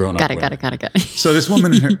 50s, grown up. Got it. So this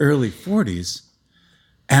woman in her early 40s,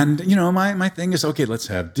 and you know, my thing is, okay, let's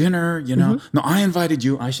have dinner. You know, no, I invited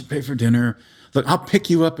you. I should pay for dinner. Look, I'll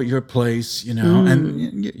pick you up at your place. You know,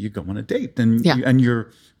 and you go on a date, and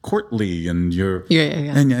you're courtly, and you're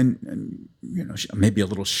and you know, maybe a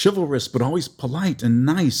little chivalrous, but always polite and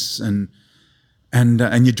nice, and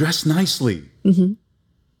you dress nicely.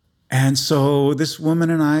 And so this woman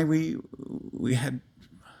and I, we had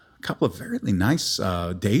a couple of very nice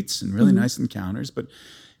dates and really nice encounters, but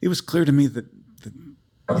it was clear to me that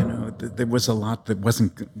you know that there was a lot that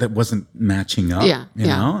wasn't matching up. You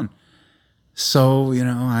know, and so you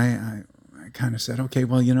know, I kind of said, okay,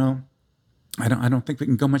 well, you know, I don't think we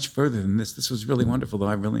can go much further than this. This was really wonderful, though.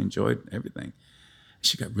 I really enjoyed everything.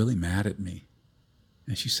 She got really mad at me,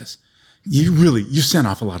 and she says, "You sent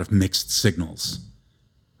off a lot of mixed signals."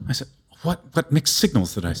 I said, "What mixed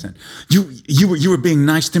signals did I send? You were being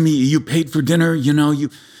nice to me. You paid for dinner. You know, you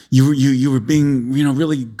were being, you know,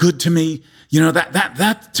 really good to me. You know,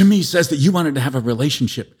 that to me says that you wanted to have a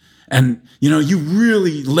relationship, and you know, you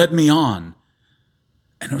really led me on."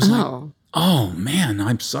 And I was like, "Oh man,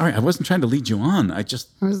 I'm sorry. I wasn't trying to lead you on. I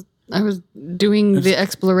was doing the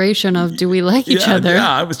exploration of, do we like each other? Yeah,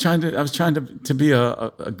 I was trying to be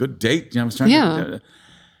a good date. You know, I was trying to,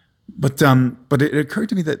 but it occurred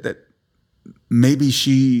to me that maybe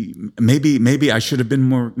I should have been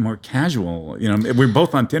more casual. You know, we're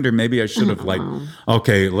both on Tinder. Maybe I should have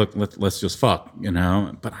okay, look, let's just fuck. You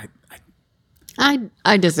know, but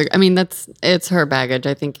I disagree. I mean, it's her baggage.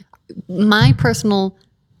 I think my personal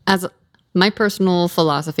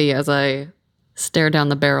philosophy as I stare down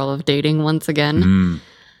the barrel of dating once again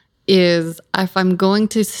is, if I'm going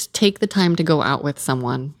to take the time to go out with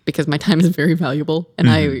someone, because my time is very valuable and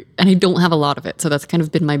I don't have a lot of it. So that's kind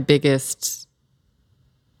of been my biggest,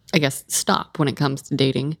 I guess, stop when it comes to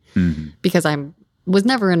dating, because I was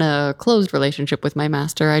never in a closed relationship with my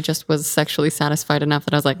master. I just was sexually satisfied enough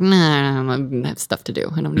that I was like, nah, I have stuff to do.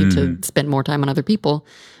 I don't need to spend more time on other people.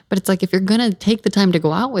 But it's like, if you're going to take the time to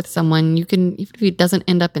go out with someone, you can, even if it doesn't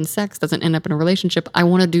end up in sex, doesn't end up in a relationship, I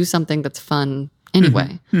want to do something that's fun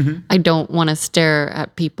anyway. I don't want to stare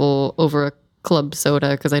at people over a club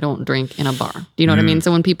soda because I don't drink in a bar. Do you know what I mean?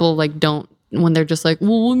 So when people when they're just like,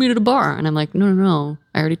 well, we'll meet at a bar. And I'm like, no,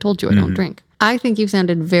 I already told you I don't drink. I think you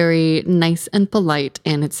sounded very nice and polite,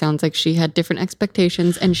 and it sounds like she had different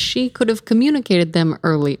expectations, and she could have communicated them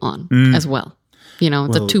early on as well. You know,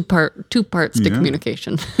 it's two parts to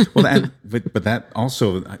communication. But that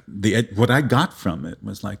also, what I got from it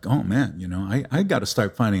was like, oh man, you know, I got to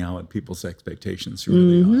start finding out what people's expectations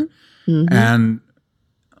really are. And,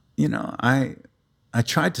 you know, I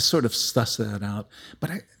tried to sort of suss that out,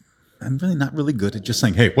 but I'm really not really good at just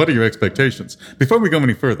saying, hey, what are your expectations? Before we go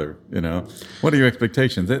any further, you know, what are your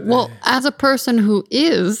expectations? Well, as a person who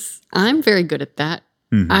I'm very good at that.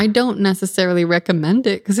 I don't necessarily recommend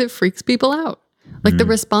it because it freaks people out. Like the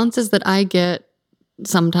responses that I get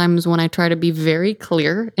sometimes when I try to be very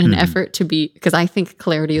clear in an effort to be, because I think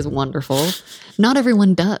clarity is wonderful, not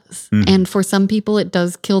everyone does. And for some people, it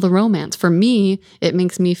does kill the romance. For me, it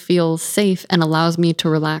makes me feel safe and allows me to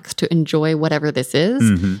relax, to enjoy whatever this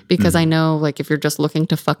is. Because I know, like, if you're just looking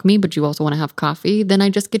to fuck me, but you also want to have coffee, then I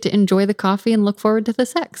just get to enjoy the coffee and look forward to the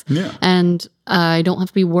sex. Yeah. And I don't have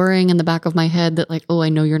to be worrying in the back of my head that, like, oh, I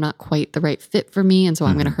know you're not quite the right fit for me. And so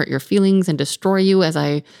I'm going to hurt your feelings and destroy you as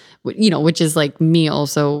I, which is like me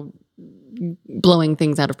also blowing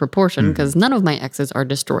things out of proportion, because none of my exes are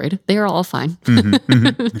destroyed. They are all fine.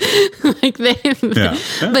 Like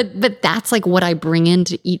but that's like what I bring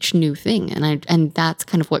into each new thing. And that's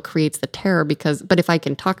kind of what creates the terror, but if I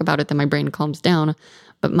can talk about it, then my brain calms down.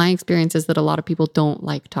 But my experience is that a lot of people don't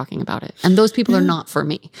like talking about it. And those people are not for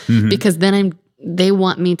me, because then they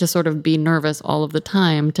want me to sort of be nervous all of the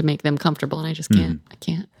time to make them comfortable. And I just can't. I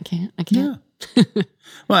can't. Yeah.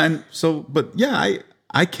 Well, and so, but yeah,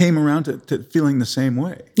 I came around to feeling the same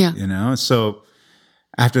way. Yeah. So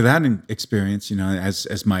after that experience,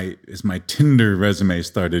 as my Tinder resume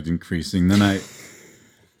started increasing, then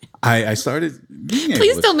I started being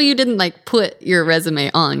Please tell me you didn't like put your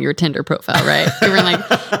resume on your Tinder profile, right? You were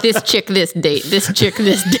like, this chick, this date, this chick,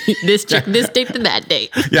 this date, this chick, this date to that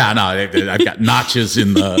date. Yeah, no, I've got notches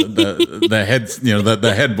in the heads,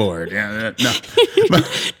 the headboard. Yeah, no.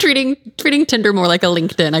 treating Tinder more like a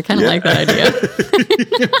LinkedIn. I kind of like that idea.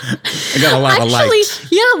 I got a lot of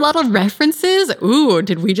likes. Yeah, a lot of references. Ooh,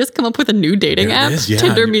 did we just come up with a new dating app? Yeah.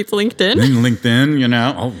 Tinder meets LinkedIn.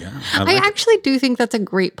 LinkedIn, Oh yeah. I actually do think that's a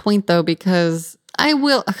great point, though, because I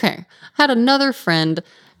had another friend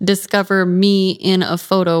discover me in a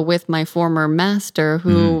photo with my former master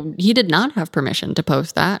who he did not have permission to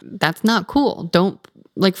post that. That's not cool.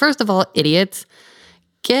 First of all, idiots,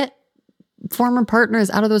 get former partners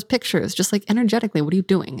out of those pictures, just like energetically. What are you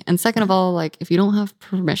doing? And second of all, like, if you don't have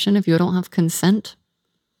permission, if you don't have consent,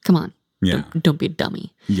 come on. Yeah. Don't be a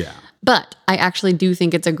dummy. Yeah. But I actually do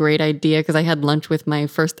think it's a great idea, because I had lunch with my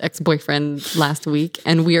first ex-boyfriend last week,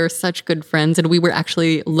 and we are such good friends, and we were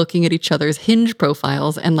actually looking at each other's Hinge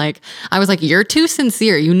profiles, and I was like, you're too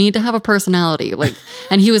sincere. You need to have a personality.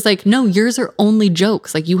 And he was like, no, yours are only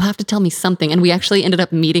jokes. Like, you have to tell me something. And we actually ended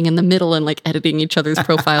up meeting in the middle and editing each other's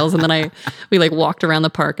profiles. And then we walked around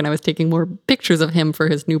the park, and I was taking more pictures of him for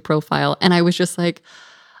his new profile. And I was just like,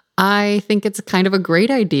 I think it's kind of a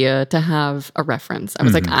great idea to have a reference. I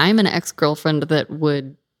was like, I'm an ex-girlfriend that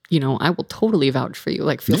would, I will totally vouch for you.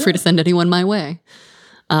 Feel free to send anyone my way.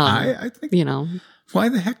 I think, why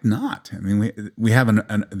the heck not? I mean, we have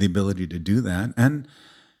the ability to do that. And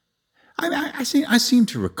I seem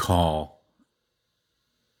to recall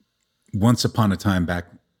once upon a time back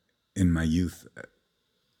in my youth,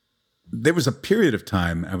 there was a period of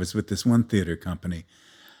time I was with this one theater company.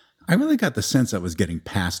 I really got the sense I was getting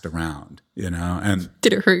passed around, and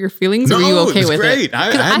did it hurt your feelings? No, or were you okay it was with great. it?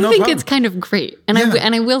 I no think problem. it's kind of great. And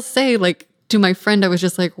I will say, to my friend, I was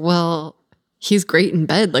just like, well, he's great in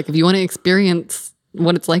bed. If you want to experience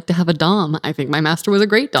what it's like to have a dom, I think my master was a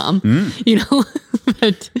great dom, but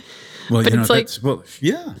it's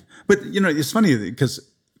yeah. But, it's funny because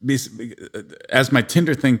as my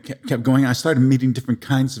Tinder thing kept going, I started meeting different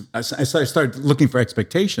kinds of, I started looking for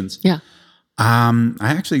expectations. Yeah. I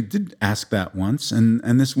actually did ask that once,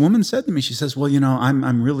 and this woman said to me, she says, well,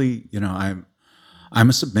 I'm really, I'm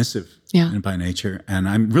a submissive by nature, and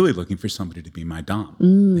I'm really looking for somebody to be my dom,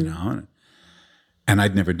 and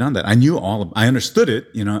I'd never done that. I understood it,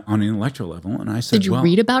 on an intellectual level, and I said, did you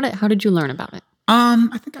read about it? How did you learn about it?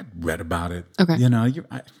 I think I'd read about it. Okay.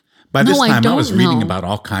 By this time I was reading about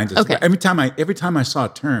all kinds of stuff. Every time I saw a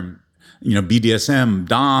term, BDSM,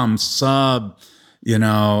 dom, sub,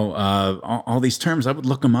 all these terms, I would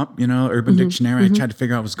look them up, Urban Dictionary. I tried to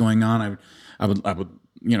figure out what's going on. I would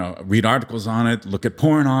read articles on it, look at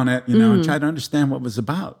porn on it, and try to understand what it was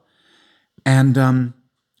about. And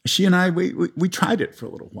she and I, we tried it for a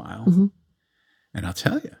little while. And I'll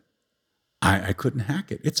tell you, I couldn't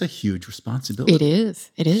hack it. It's a huge responsibility.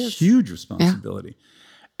 It is. Huge responsibility.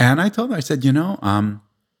 Yeah. And I told her, I said,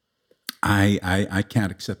 I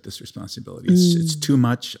can't accept this responsibility. It's too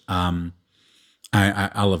much.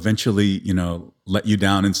 I'll eventually, let you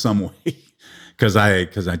down in some way because I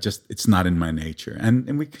just, it's not in my nature.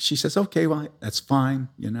 And she says, okay, well, that's fine.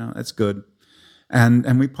 That's good.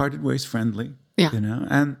 And we parted ways friendly,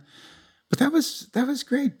 but that was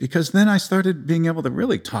great because then I started being able to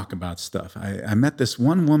really talk about stuff. I met this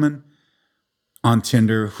one woman on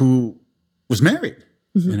Tinder who was married,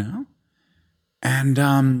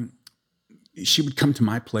 and she would come to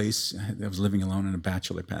my place. I was living alone in a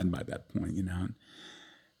bachelor pad by that point,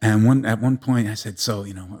 And at one point I said, so,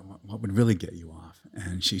 what would really get you off?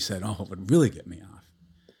 And she said, oh, what would really get me off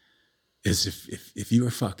is if you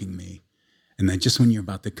were fucking me, and then just when you're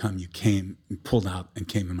about to come, you came and pulled out and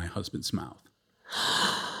came in my husband's mouth.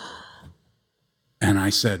 And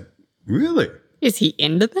I said, really? Is he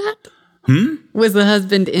into that? Was the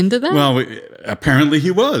husband into that? Well, apparently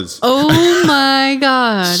he was. Oh my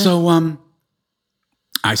God. So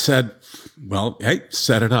I said, well, hey,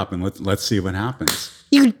 set it up and let's see what happens.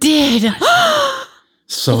 You did.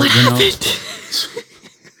 So what happened?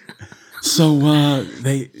 So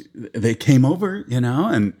they came over,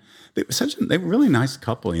 and they were really nice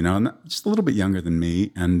couple, and just a little bit younger than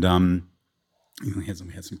me, and we had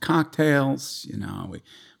some cocktails, we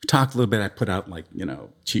talked a little bit. I put out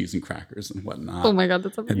cheese and crackers and whatnot. Oh my God,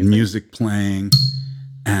 that's amazing. Had music playing,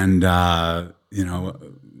 and I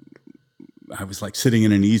was sitting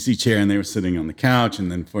in an easy chair, and they were sitting on the couch,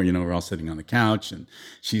 and then we're all sitting on the couch, and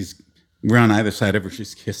we're on either side of her.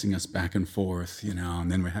 She's kissing us back and forth,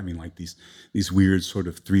 and then we're having these weird sort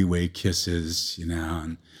of three-way kisses,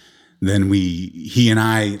 and then he and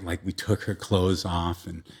I, we took her clothes off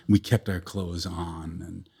and we kept our clothes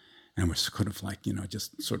on, and we're sort of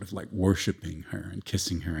just sort of worshiping her and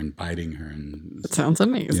kissing her and biting her. And that sounds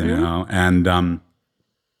amazing. And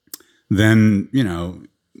then,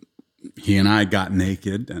 he and I got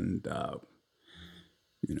naked, and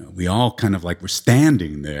we all kind of were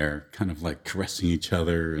standing there, kind of caressing each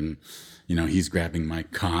other, and he's grabbing my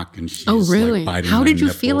cock, and she's really? Biting How my did you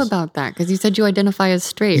nipples. feel about that? Because you said you identify as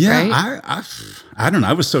straight, yeah, right? I don't know.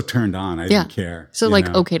 I was so turned on, I didn't care. So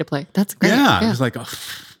okay to play. That's great. Yeah, I was oh,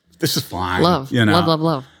 this is fine. Love,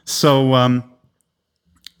 love. So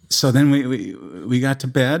so then we got to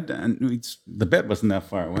bed, and the bed wasn't that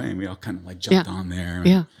far away, and we all kind of jumped on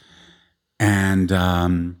there. And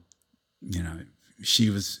she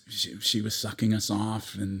was sucking us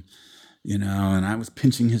off, and and I was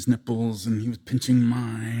pinching his nipples, and he was pinching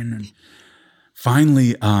mine, and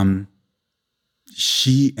finally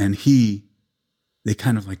she and he, they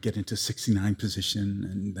kind of get into 69 position,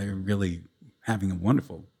 and they're really having a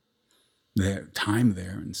wonderful time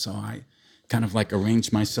there. And so I kind of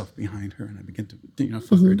arranged myself behind her, and I began to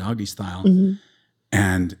fuck her doggy style,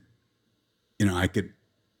 and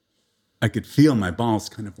I could feel my balls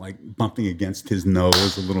kind of bumping against his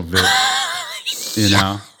nose a little bit,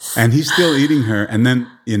 and he's still eating her. And then,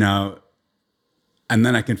 and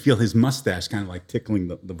then I can feel his mustache kind of tickling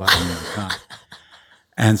the bottom of the cock.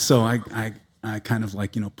 And so I kind of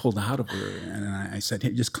pulled out of her, and I said,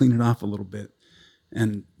 hey, just clean it off a little bit.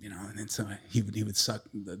 And, and then so he would suck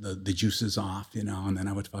the juices off, and then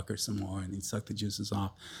I would fuck her some more, and he'd suck the juices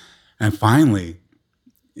off. And finally,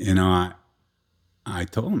 I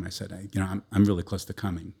told him, I said, I'm really close to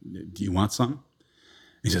coming. Do you want some?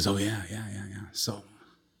 He says, oh, yeah. So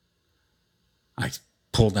I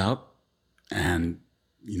pulled out, and,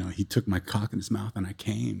 he took my cock in his mouth, and I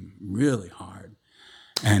came really hard.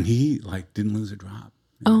 And he, didn't lose a drop.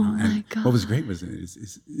 Oh, my God. What was great was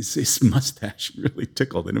his mustache really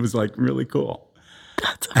tickled, and it was, really cool.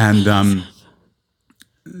 That's amazing.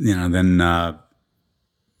 And, then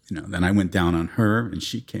I went down on her, and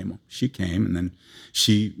she came, and then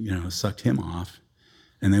she, sucked him off,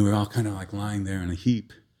 and they were all kind of lying there in a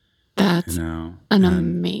heap. That's an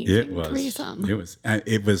amazing threesome. It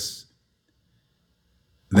was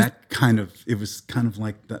that kind of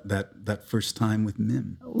like that first time with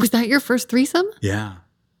Mim. Was that your first threesome? Yeah.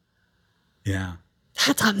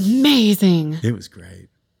 That's amazing. It was great.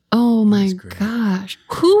 Oh my gosh.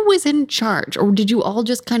 Who was in charge? Or did you all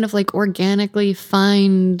just kind of organically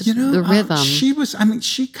find the rhythm?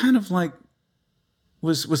 She kind of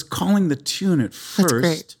was calling the tune at first. That's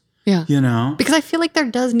great. Yeah. Because I feel like there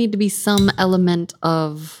does need to be some element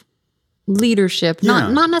of leadership,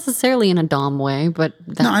 not necessarily in a dom way, but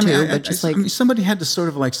that somebody had to sort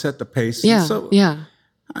of set the pace. Yeah. So,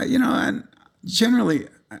 and generally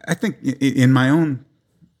I think in my own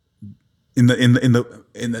in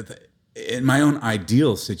my own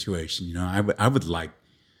ideal situation, I would like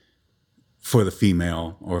for the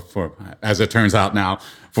female, or for, as it turns out now,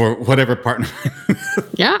 for whatever partner,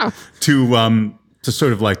 to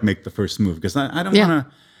sort of make the first move, because I don't want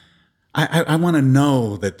to. I want to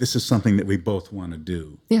know that this is something that we both want to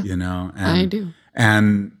do. Yeah. And I do.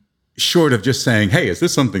 And short of just saying, "Hey, is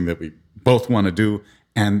this something that we both want to do?"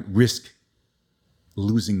 and risk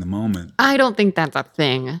losing the moment. I don't think that's a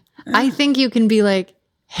thing. I think you can be like,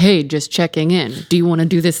 hey, just checking in. Do you want to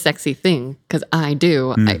do this sexy thing? Because I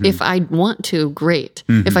do. If I want to, great.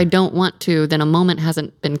 If I don't want to, then a moment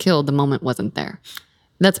hasn't been killed. The moment wasn't there.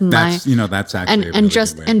 That's actually a really good way of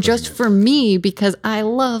just putting it. for me, because I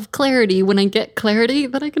love clarity. When I get clarity,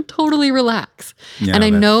 then I can totally relax. Yeah, And I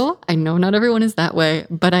know not everyone is that way,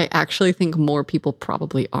 but I actually think more people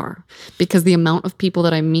probably are, because the amount of people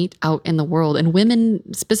that I meet out in the world, and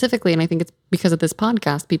women specifically, and I think it's because of this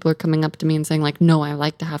podcast, people are coming up to me and saying like, no, I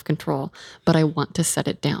like to have control, but I want to set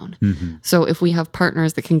it down. Mm-hmm. So if we have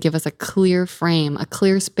partners that can give us a clear frame, a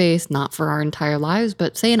clear space, not for our entire lives,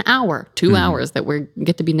 but say an hour, 2 hours that we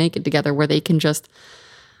get to be naked together, where they can just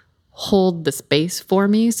hold the space for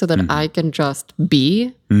me so that I can just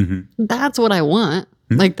be, that's what I want.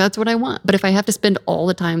 Like, that's what I want. But if I have to spend all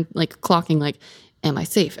the time like clocking, like, am I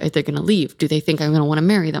safe? Are they going to leave? Do they think I'm going to want to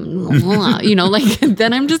marry them? Like,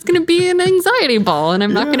 then I'm just going to be an anxiety ball, and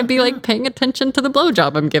I'm not going to be like paying attention to the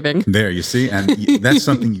blowjob I'm giving. There, you see, and that's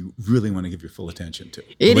something you really want to give your full attention to.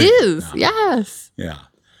 It is, yes. Yeah.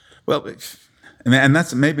 Well, and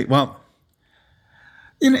that's maybe, well,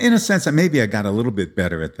 in a sense, maybe I got a little bit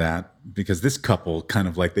better at that, because this couple kind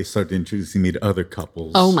of like, they started introducing me to other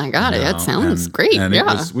couples. Oh my God, that sounds great. And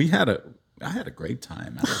yeah. I had a great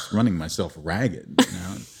time. I was running myself ragged,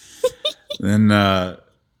 Then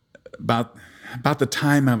about the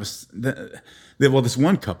time I was, this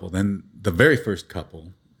one couple, then the very first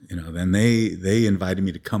couple, then they invited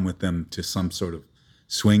me to come with them to some sort of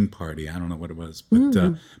swing party. I don't know what it was,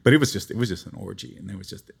 but it was just an orgy, and there was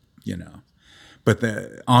just, But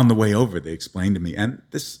on the way over, they explained to me,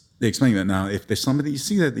 they explained that now, if there's somebody you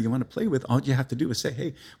see that you want to play with, all you have to do is say,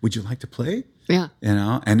 hey, would you like to play? Yeah.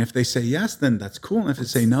 And if they say yes, then that's cool. And if they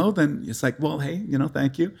say no, then it's like, well, hey,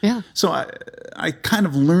 thank you. Yeah. So I kind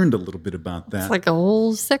of learned a little bit about that. It's like a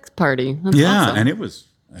whole sex party. That's yeah. awesome. And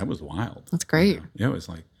that was wild. That's great. Yeah, it was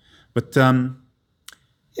like, but,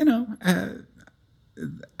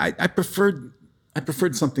 I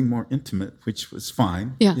preferred something more intimate, which was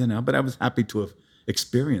fine. Yeah. But I was happy to have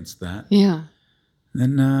experienced that. Yeah.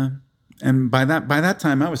 And by that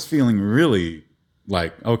time, I was feeling really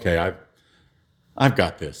like, okay, I've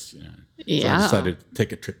got this. Yeah. So I decided to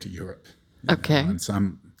take a trip to Europe. Okay. And so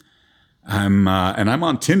I'm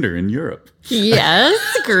on Tinder in Europe. Yes,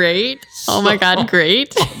 great. Oh my God,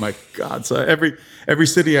 great. Oh my God! So every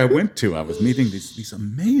city I went to, I was meeting these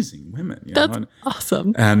amazing women. That's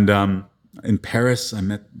awesome. And in Paris, I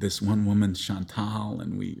met this one woman, Chantal,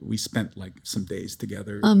 and we spent like some days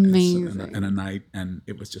together. Amazing. And a night, and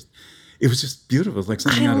it was just beautiful. It was like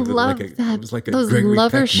something out of that. It was like a Those Gregory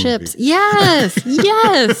lover Peck ships. movie. Yes,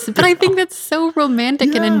 yes. But I think that's so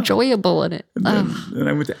romantic and enjoyable in it. And then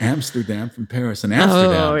I went to Amsterdam from Paris, and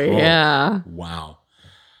Amsterdam. Oh, yeah. Wow.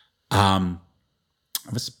 I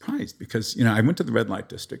was surprised because I went to the red light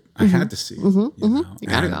district. I had to see it. You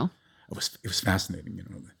gotta go. It was fascinating.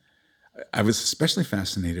 I was especially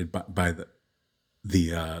fascinated by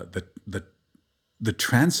the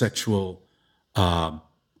transsexual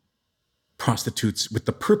prostitutes with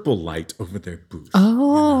the purple light over their booth.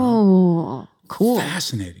 Oh, cool.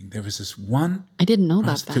 Fascinating. There was this one. I didn't know about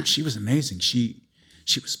prostitute. that. She was amazing. She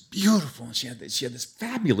was beautiful, and she had this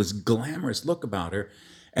fabulous, glamorous look about her.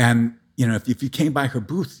 And if you came by her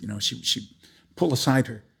booth, she'd pull aside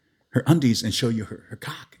her undies and show you her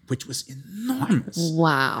cock, which was enormous.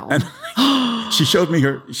 Wow. And she showed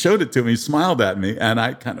it to me, smiled at me, and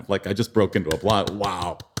I kind of I just broke into applause.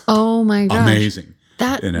 Wow. Oh my gosh. Amazing.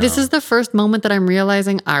 This is the first moment that I'm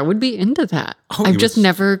realizing I would be into that. I've just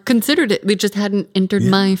never considered it. It just hadn't entered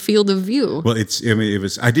my field of view. Well, it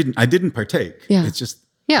was. I didn't partake. Yeah. It's just.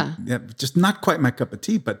 Yeah. Just not quite my cup of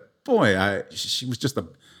tea. But boy, she was just a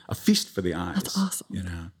feast for the eyes. That's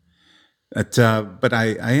awesome. But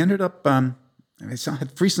I ended up. I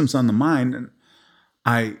had threesomes on the mind, and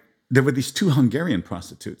there were these two Hungarian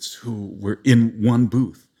prostitutes who were in one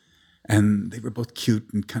booth. And they were both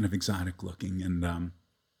cute and kind of exotic looking. And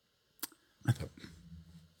I thought,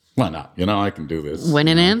 why not? I can do this. When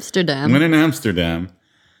in Amsterdam.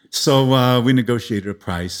 So we negotiated a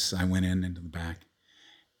price. I went into the back.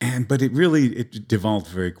 But it devolved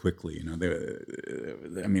very quickly.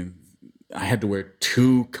 I had to wear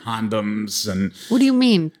 2 condoms. And what do you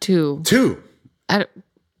mean, 2? 2.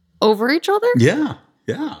 Over each other? Yeah.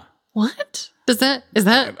 What? That's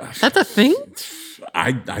a thing?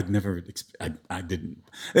 I'd never. I didn't.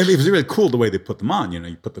 It was really cool the way they put them on.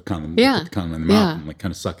 You put the condom, in the mouth, and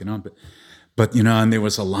kind of suck it on. But and there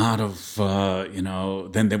was a lot of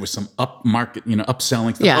Then there was some upmarket,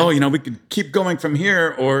 upselling stuff. Yeah. Oh, we could keep going from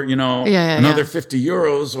here, or another 50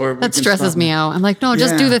 euros, or that stresses me out. I'm like, no,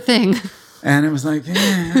 just do the thing. And it was like,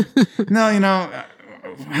 no,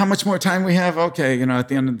 how much more time we have? Okay, at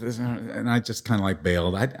the end of this, and I just kind of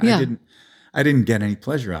bailed. I didn't get any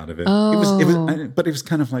pleasure out of it. Oh. But it was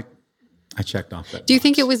kind of like, I checked off that. Do you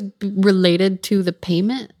think it was related to the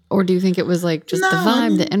payment? Or do you think it was like just the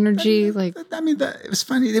vibe, the energy? It was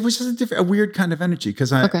funny. It was just a weird kind of energy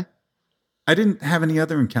because I didn't have any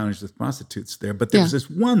other encounters with prostitutes there, but there was this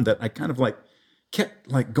one that I kind of like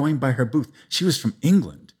kept like going by her booth. She was from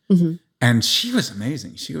England, and she was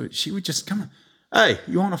amazing. She would just come on. Hey,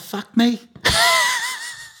 you want to fuck me?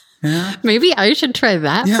 Yeah. Maybe I should try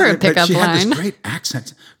that for a pickup she line. Had this great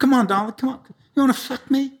accent. Come on, darling. Come on. You want to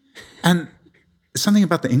fuck me? And something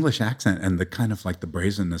about the English accent and the kind of like the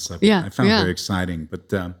brazenness of it, I found very exciting.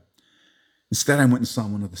 But instead, I went and saw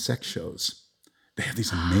one of the sex shows. They have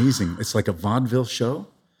these amazing. It's like a vaudeville show.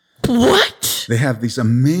 What? They have these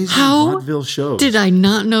amazing vaudeville shows. Did I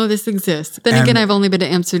not know this exists? Then again, I've only been to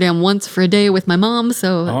Amsterdam once for a day with my mom,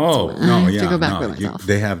 so I have to go back with myself.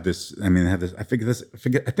 They have this. I mean, they have this. I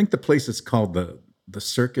forget. I think the place is called the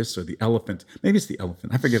Circus or the Elephant. Maybe it's the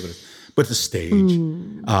Elephant. I forget what it is. But it's a stage.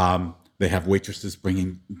 They have waitresses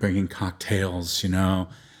bringing cocktails. You know,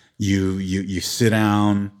 you sit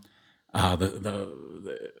down.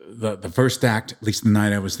 The first act, at least the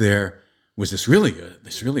night I was there, was this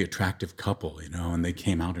really attractive couple, you know, and they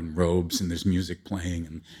came out in robes and there's music playing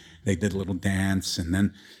and they did a little dance and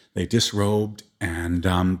then they disrobed and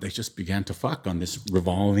they just began to fuck on this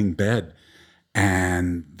revolving bed.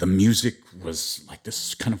 And the music was like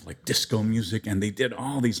this kind of like disco music, and they did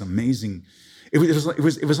all these amazing. It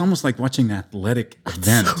was almost like watching an athletic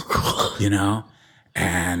event, so cool. You know.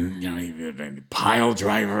 And, you know, pile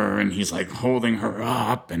driver, and he's like holding her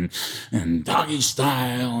up and doggy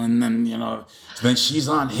style. And then, you know, then she's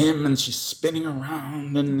on him and she's spinning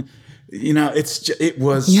around. And, you know, it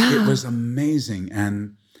was amazing.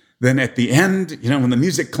 And then at the end, you know, when the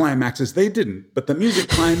music climaxes, they didn't, but the music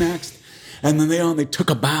climaxed. And then they took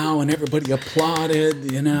a bow and everybody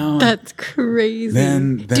applauded, you know. That's crazy.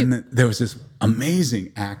 Then there was this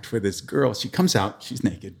amazing act for this girl. She comes out, she's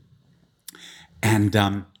naked.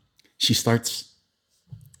 And she starts,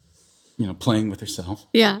 you know, playing with herself.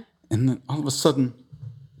 Yeah. And then all of a sudden,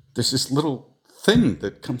 there's this little thing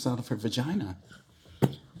that comes out of her vagina.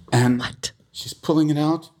 And she's pulling it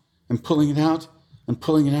out and pulling it out and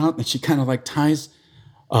pulling it out. And she kind of like ties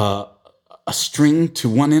a string to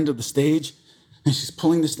one end of the stage. And she's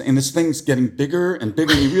pulling this thing. And this thing's getting bigger and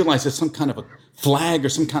bigger. And you realize it's some kind of a flag or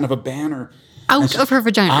some kind of a banner. Out of her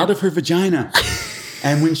vagina. Out of her vagina.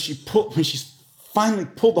 And when she's finally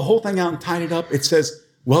pulled the whole thing out and tied it up, it says,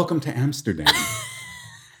 "Welcome to Amsterdam."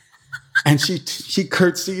 And she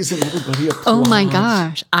curtsies and everybody applauds. Oh my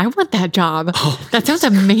gosh. I want that job. That sounds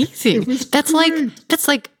amazing. It's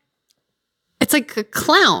like a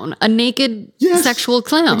clown, a naked sexual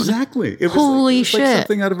clown. Exactly. Holy shit. Like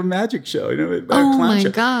something out of a magic show, you know, a clown my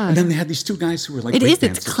show. God. And then they had these two guys who were like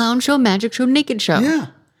it's clown show, magic show, naked show. Yeah.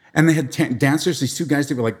 And they had dancers, these two guys,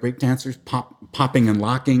 they were like break dancers, popping and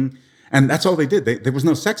locking. And that's all they did. There was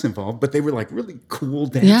no sex involved, but they were like really cool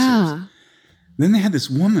dancers. Yeah. Then they had this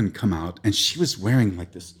woman come out, and she was wearing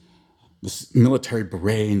like this military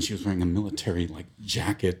beret, and she was wearing a military like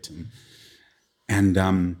jacket,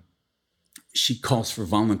 and she calls for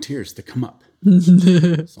volunteers to come up.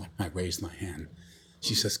 So I raised my hand.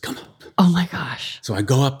 She says, "Come up." Oh my gosh! So I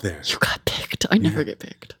go up there. You got picked. I never get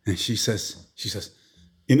picked. And she says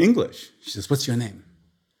in English, she says, "What's your name?"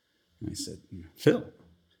 And I said, "Phil."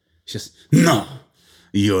 She says, "No,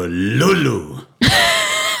 you're Lulu."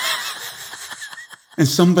 And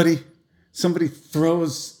somebody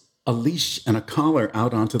throws a leash and a collar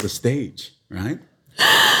out onto the stage, right?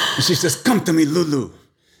 And she says, "Come to me, Lulu."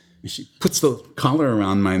 And she puts the collar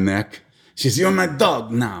around my neck. She says, "You're my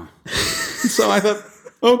dog now." So I thought,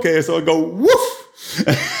 okay, so I go, woof.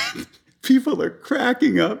 People are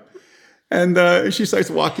cracking up. And she starts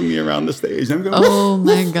walking me around the stage. I'm going, oh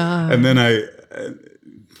my God. And then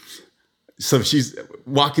so she's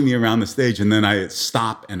walking me around the stage, and then I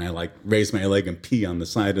stop and I like raise my leg and pee on the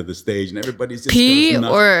side of the stage, and everybody's just pee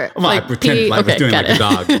or I pretended like I was doing like a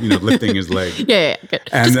dog, you know, lifting his leg. Yeah, good.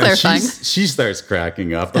 And just clarifying. She starts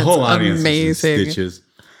cracking up. The whole audience is in stitches.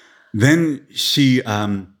 Then she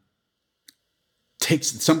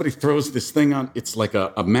somebody throws this thing on. It's like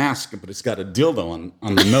a mask, but it's got a dildo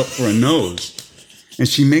on the note for a nose, and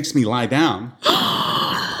she makes me lie down,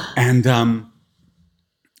 and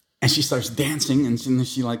she starts dancing, and then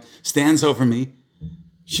she like stands over me.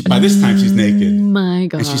 By this time, she's naked. Oh my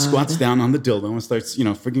God. And she squats down on the dildo and starts, you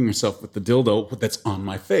know, frigging herself with the dildo that's on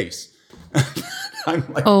my face. I'm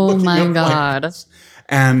like, oh my God. Like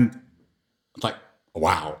and like,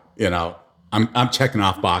 wow, you know, I'm checking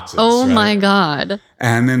off boxes. Oh right? my God.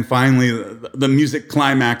 And then finally the music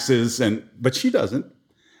climaxes, but she doesn't.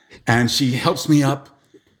 And she helps me up.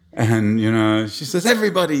 And, she says,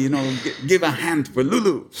 everybody, give a hand for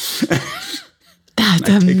Lulu. That's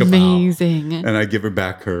amazing. And I give her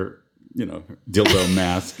back her, her dildo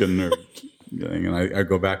mask and her thing. And I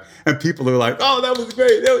go back. And people are like, oh, that was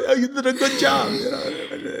great. Oh, you did a good job.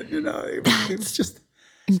 It was just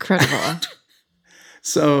incredible.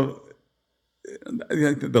 So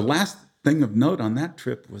the last thing of note on that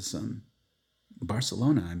trip was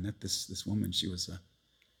Barcelona. I met this woman. She was a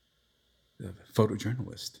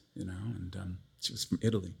photojournalist, and she was from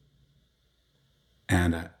Italy.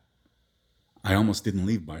 And I almost didn't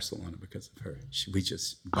leave Barcelona because of her.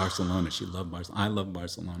 Barcelona, she loved Barcelona. I love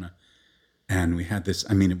Barcelona. And we had this,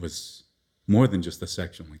 it was more than just a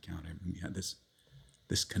sexual encounter. We had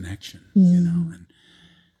this connection, and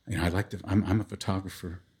I'm a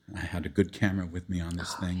photographer. I had a good camera with me on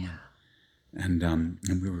this thing. Yeah. And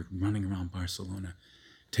we were running around Barcelona,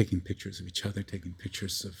 taking pictures of each other, taking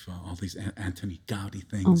pictures of all these Antoni Gaudi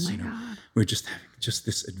things. Oh my God. We were just having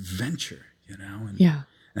this adventure, and yeah.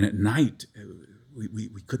 And at night,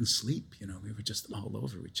 we couldn't sleep, we were just all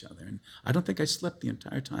over each other. And I don't think I slept the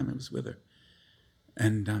entire time I was with her.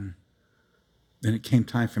 And then it came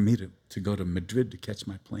time for me to go to Madrid to catch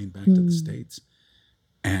my plane back to the States.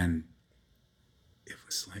 And it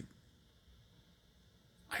was like,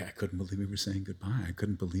 I couldn't believe we were saying goodbye. I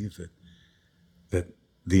couldn't believe that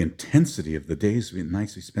the intensity of the days and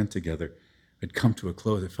nights we spent together had come to a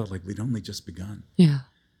close. It felt like we'd only just begun. Yeah.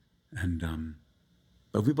 And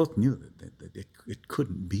but we both knew that it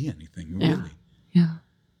couldn't be anything, really. Yeah.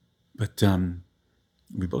 But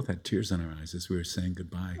we both had tears in our eyes as we were saying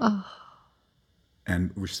goodbye. Oh.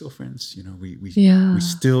 And we're still friends. We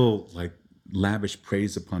still lavish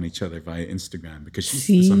praise upon each other via Instagram because she's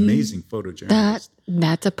this amazing photojournalist.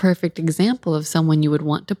 That's a perfect example of someone you would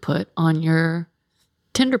want to put on your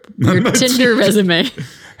Tinder resume.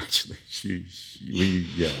 Actually,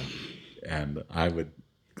 and I would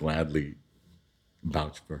gladly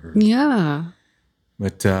vouch for her. Yeah.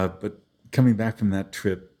 But coming back from that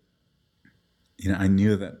trip, I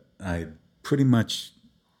knew that I pretty much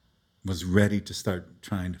was ready to start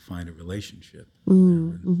trying to find a relationship.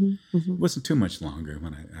 It wasn't too much longer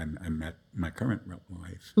when I met my current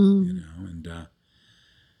wife, and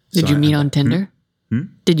Did you meet on Tinder?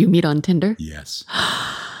 Did you meet on Tinder? Yes.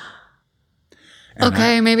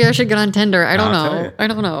 Okay, maybe I should get on Tinder. I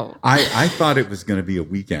don't know. I thought it was going to be a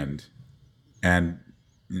weekend, and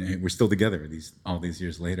we're still together all these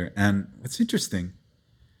years later. And what's interesting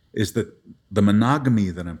is that the monogamy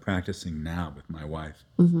that I'm practicing now with my wife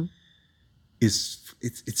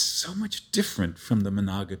it's so much different from the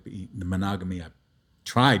monogamy I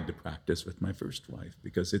tried to practice with my first wife,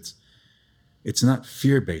 because it's not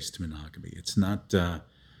fear-based monogamy. It's not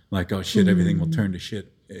like, oh shit, everything will turn to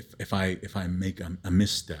shit if I make a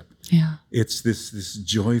misstep. Yeah. It's this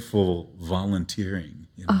joyful volunteering,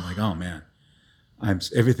 like, oh man,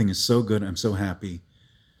 everything is so good, I'm so happy,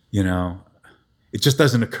 It just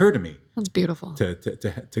doesn't occur to me. That's beautiful.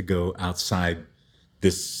 To go outside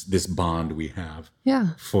this bond we have.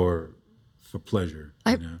 Yeah. For pleasure.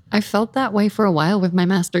 I felt that way for a while with my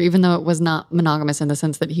master, even though it was not monogamous in the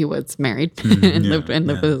sense that he was married and lived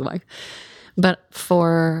with his wife. But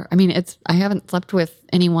I haven't slept with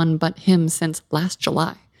anyone but him since last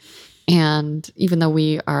July. And even though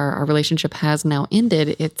our relationship has now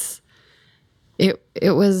ended, it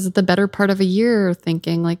was the better part of a year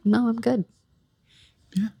thinking like, no, I'm good.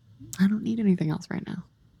 Yeah. I don't need anything else right now.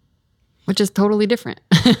 Which is totally different.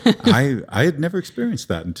 I had never experienced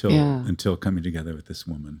that until coming together with this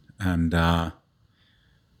woman, and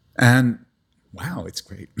wow, it's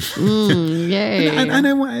great. Yay! and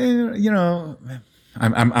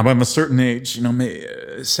I'm a certain age.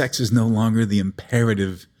 Sex is no longer the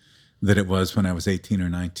imperative that it was when I was 18 or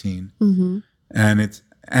 19, and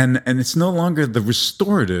it's no longer the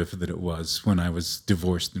restorative that it was when I was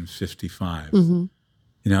divorced in 55.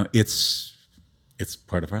 It's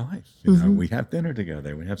part of our life. We have dinner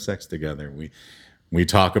together. We have sex together. We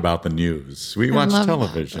talk about the news. We watch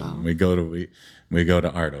television. We go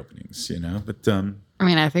to art openings. But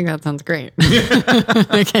I think that sounds great.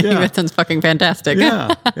 I think that sounds fucking fantastic.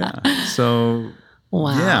 Yeah. So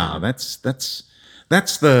wow. Yeah, that's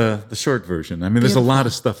the short version. There's a lot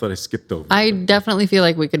of stuff that I skipped over. I definitely feel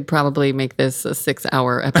like we could probably make this a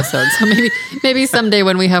 6-hour episode. So maybe someday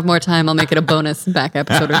when we have more time, I'll make it a bonus back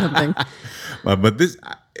episode or something. But this,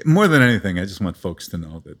 more than anything, I just want folks to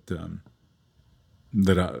know that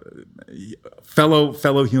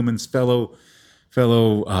fellow humans, fellow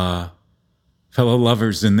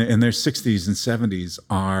lovers in their 60s and 70s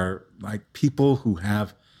are like people who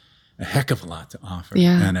have a heck of a lot to offer,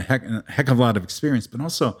 and a heck of a lot of experience, but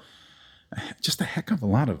also just a heck of a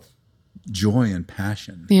lot of joy and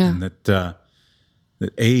passion. Yeah. And that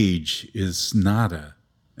age is not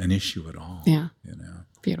an issue at all. Yeah. You know?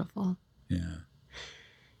 Beautiful. Yeah.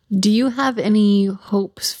 Do you have any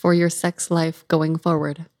hopes for your sex life going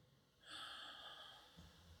forward?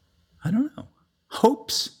 I don't know.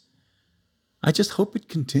 Hopes. I just hope it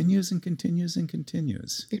continues and continues and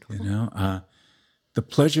continues. Beautiful. You know, the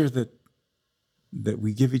pleasure that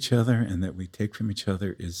we give each other and that we take from each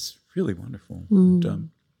other is really wonderful. And,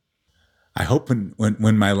 I hope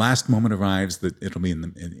when my last moment arrives that it'll be in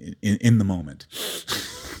the moment.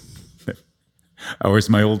 Or as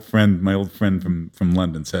my old friend from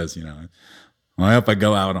London says, you know, well, I hope I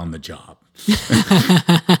go out on the job. You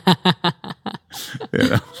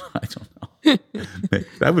know, I don't know.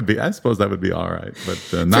 That would be, I suppose that would be all right,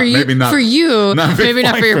 but not, maybe not for you, maybe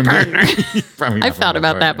not for your partner. I've thought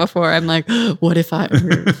about that before. I'm like, what if I?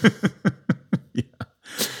 Yeah.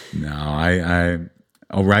 No,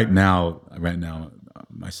 right now,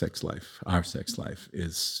 our sex life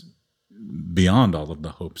is beyond all of the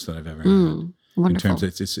hopes that I've ever had. Wonderful. In terms of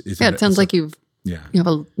it's it sounds like you have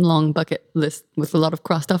a long bucket list with a lot of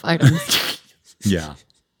crossed off items. Yeah.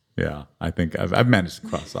 I think I've managed to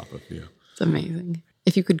cross off a few. It's amazing.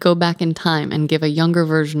 If you could go back in time and give a younger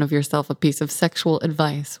version of yourself a piece of sexual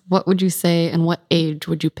advice, what would you say and what age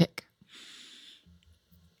would you pick?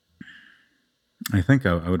 I think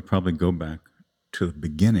I would probably go back to the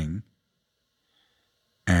beginning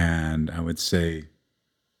and I would say,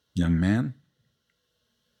 young man,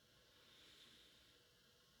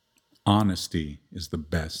 honesty is the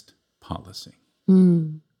best policy.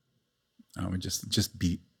 I would just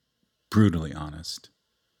be brutally honest.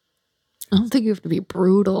 I don't think you have to be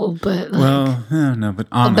brutal, but no, but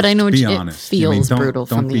honest. But I know be it honest. feels brutal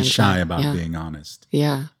from the inside. Don't be shy about being honest.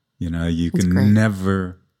 Yeah. You know, you can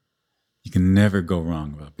never go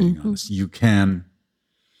wrong about being honest. You can.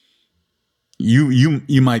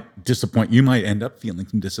 You might disappoint. You might end up feeling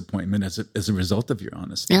some disappointment as a result of your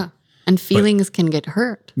honesty. Yeah, and feelings can get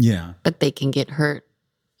hurt. Yeah, but they can get hurt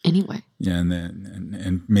anyway. Yeah,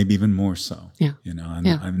 and maybe even more so. Yeah, you know,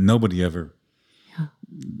 and nobody ever. Yeah.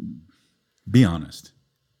 Be honest,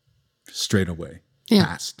 straight away. Yeah,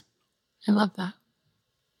 fast. I love that.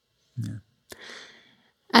 Yeah.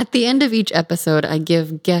 At the end of each episode, I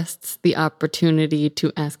give guests the opportunity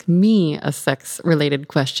to ask me a sex-related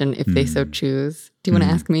question if they so choose. Do you want to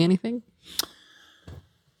ask me anything?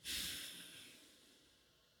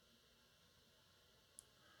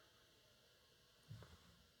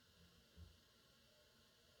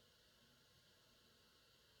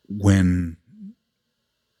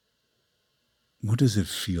 What does it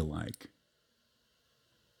feel like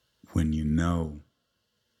when you know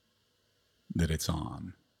that it's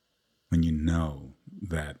on? When you know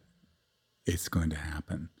that it's going to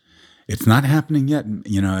happen. It's not happening yet,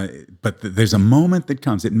 you know, but there's a moment that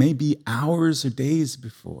comes. It may be hours or days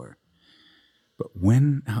before. But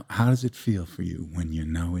how does it feel for you when you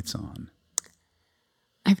know it's on?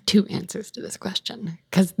 I have two answers to this question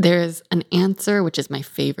because there's an answer, which is my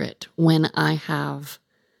favorite, when I have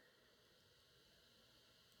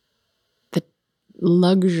the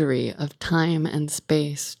luxury of time and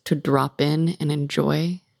space to drop in and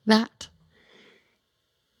enjoy that.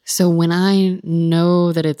 So when I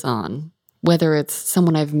know that it's on, whether it's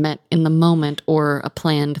someone I've met in the moment or a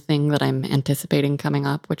planned thing that I'm anticipating coming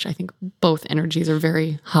up, which I think both energies are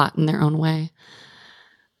very hot in their own way,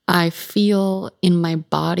 I feel in my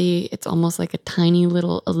body, it's almost like a tiny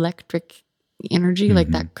little electric energy, like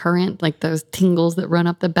that current, like those tingles that run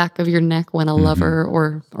up the back of your neck when a lover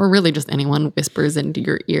or really just anyone whispers into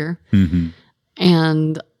your ear.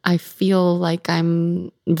 And I feel like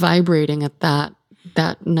I'm vibrating at that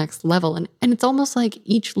next level. And it's almost like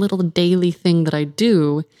each little daily thing that I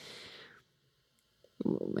do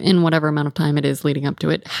in whatever amount of time it is leading up to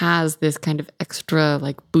it has this kind of extra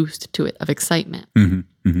like boost to it of excitement. And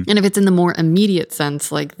if it's in the more immediate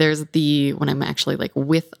sense, like there's when I'm actually like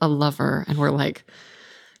with a lover and we're like,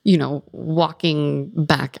 you know, walking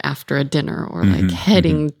back after a dinner or like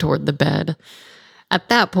heading toward the bed. At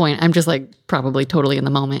that point, I'm just like probably totally in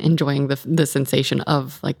the moment, enjoying the sensation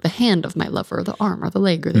of like the hand of my lover or the arm or the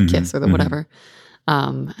leg or the kiss or the whatever.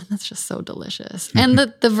 And that's just so delicious. And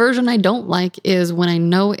the version I don't like is when I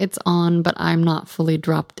know it's on, but I'm not fully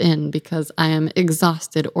dropped in because I am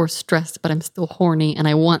exhausted or stressed, but I'm still horny and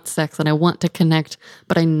I want sex and I want to connect,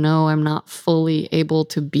 but I know I'm not fully able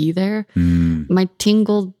to be there. My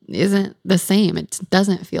tingle isn't the same. It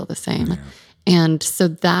doesn't feel the same. Yeah. And so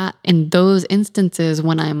that in those instances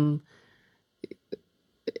when I'm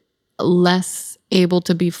less able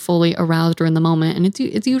to be fully aroused during the moment. And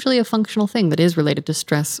it's usually a functional thing that is related to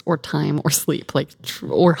stress or time or sleep, like,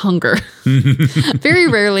 or hunger. Very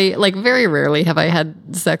rarely have I had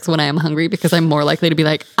sex when I am hungry, because I'm more likely to be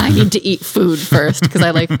like, I need to eat food first, because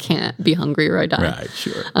I like can't be hungry or I die. Right,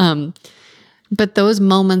 sure. But those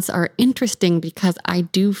moments are interesting because I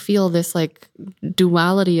do feel this like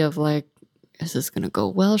duality of like, is this going to go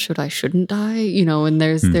well? Shouldn't I? You know, and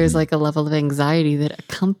there's like a level of anxiety that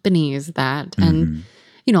accompanies that. And,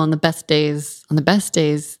 you know, on the best days,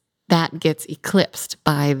 that gets eclipsed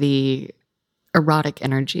by the erotic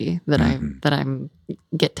energy that I'm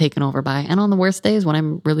get taken over by. And on the worst days, when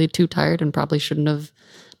I'm really too tired and probably shouldn't have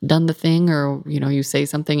done the thing, or, you know, you say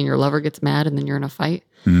something and your lover gets mad and then you're in a fight.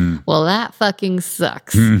 Well, that fucking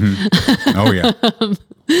sucks. Oh yeah.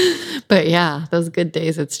 But yeah, those good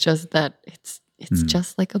days, it's just that it's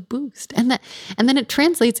just like a boost. And then it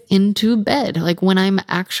translates into bed. Like when I'm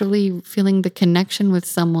actually feeling the connection with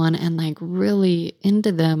someone and like really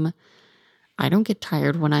into them, I don't get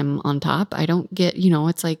tired when I'm on top. I don't get, you know,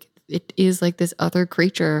 it's like, it is like this other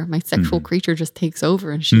creature, my sexual creature just takes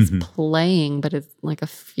over and she's playing, but it's like a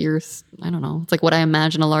fierce, I don't know. It's like what I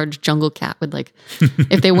imagine a large jungle cat would like,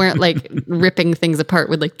 if they weren't like ripping things apart,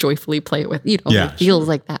 would like joyfully play it with, you know, it feels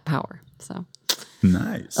like that power. So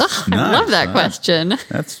nice. I love that question.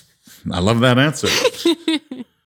 I love that answer.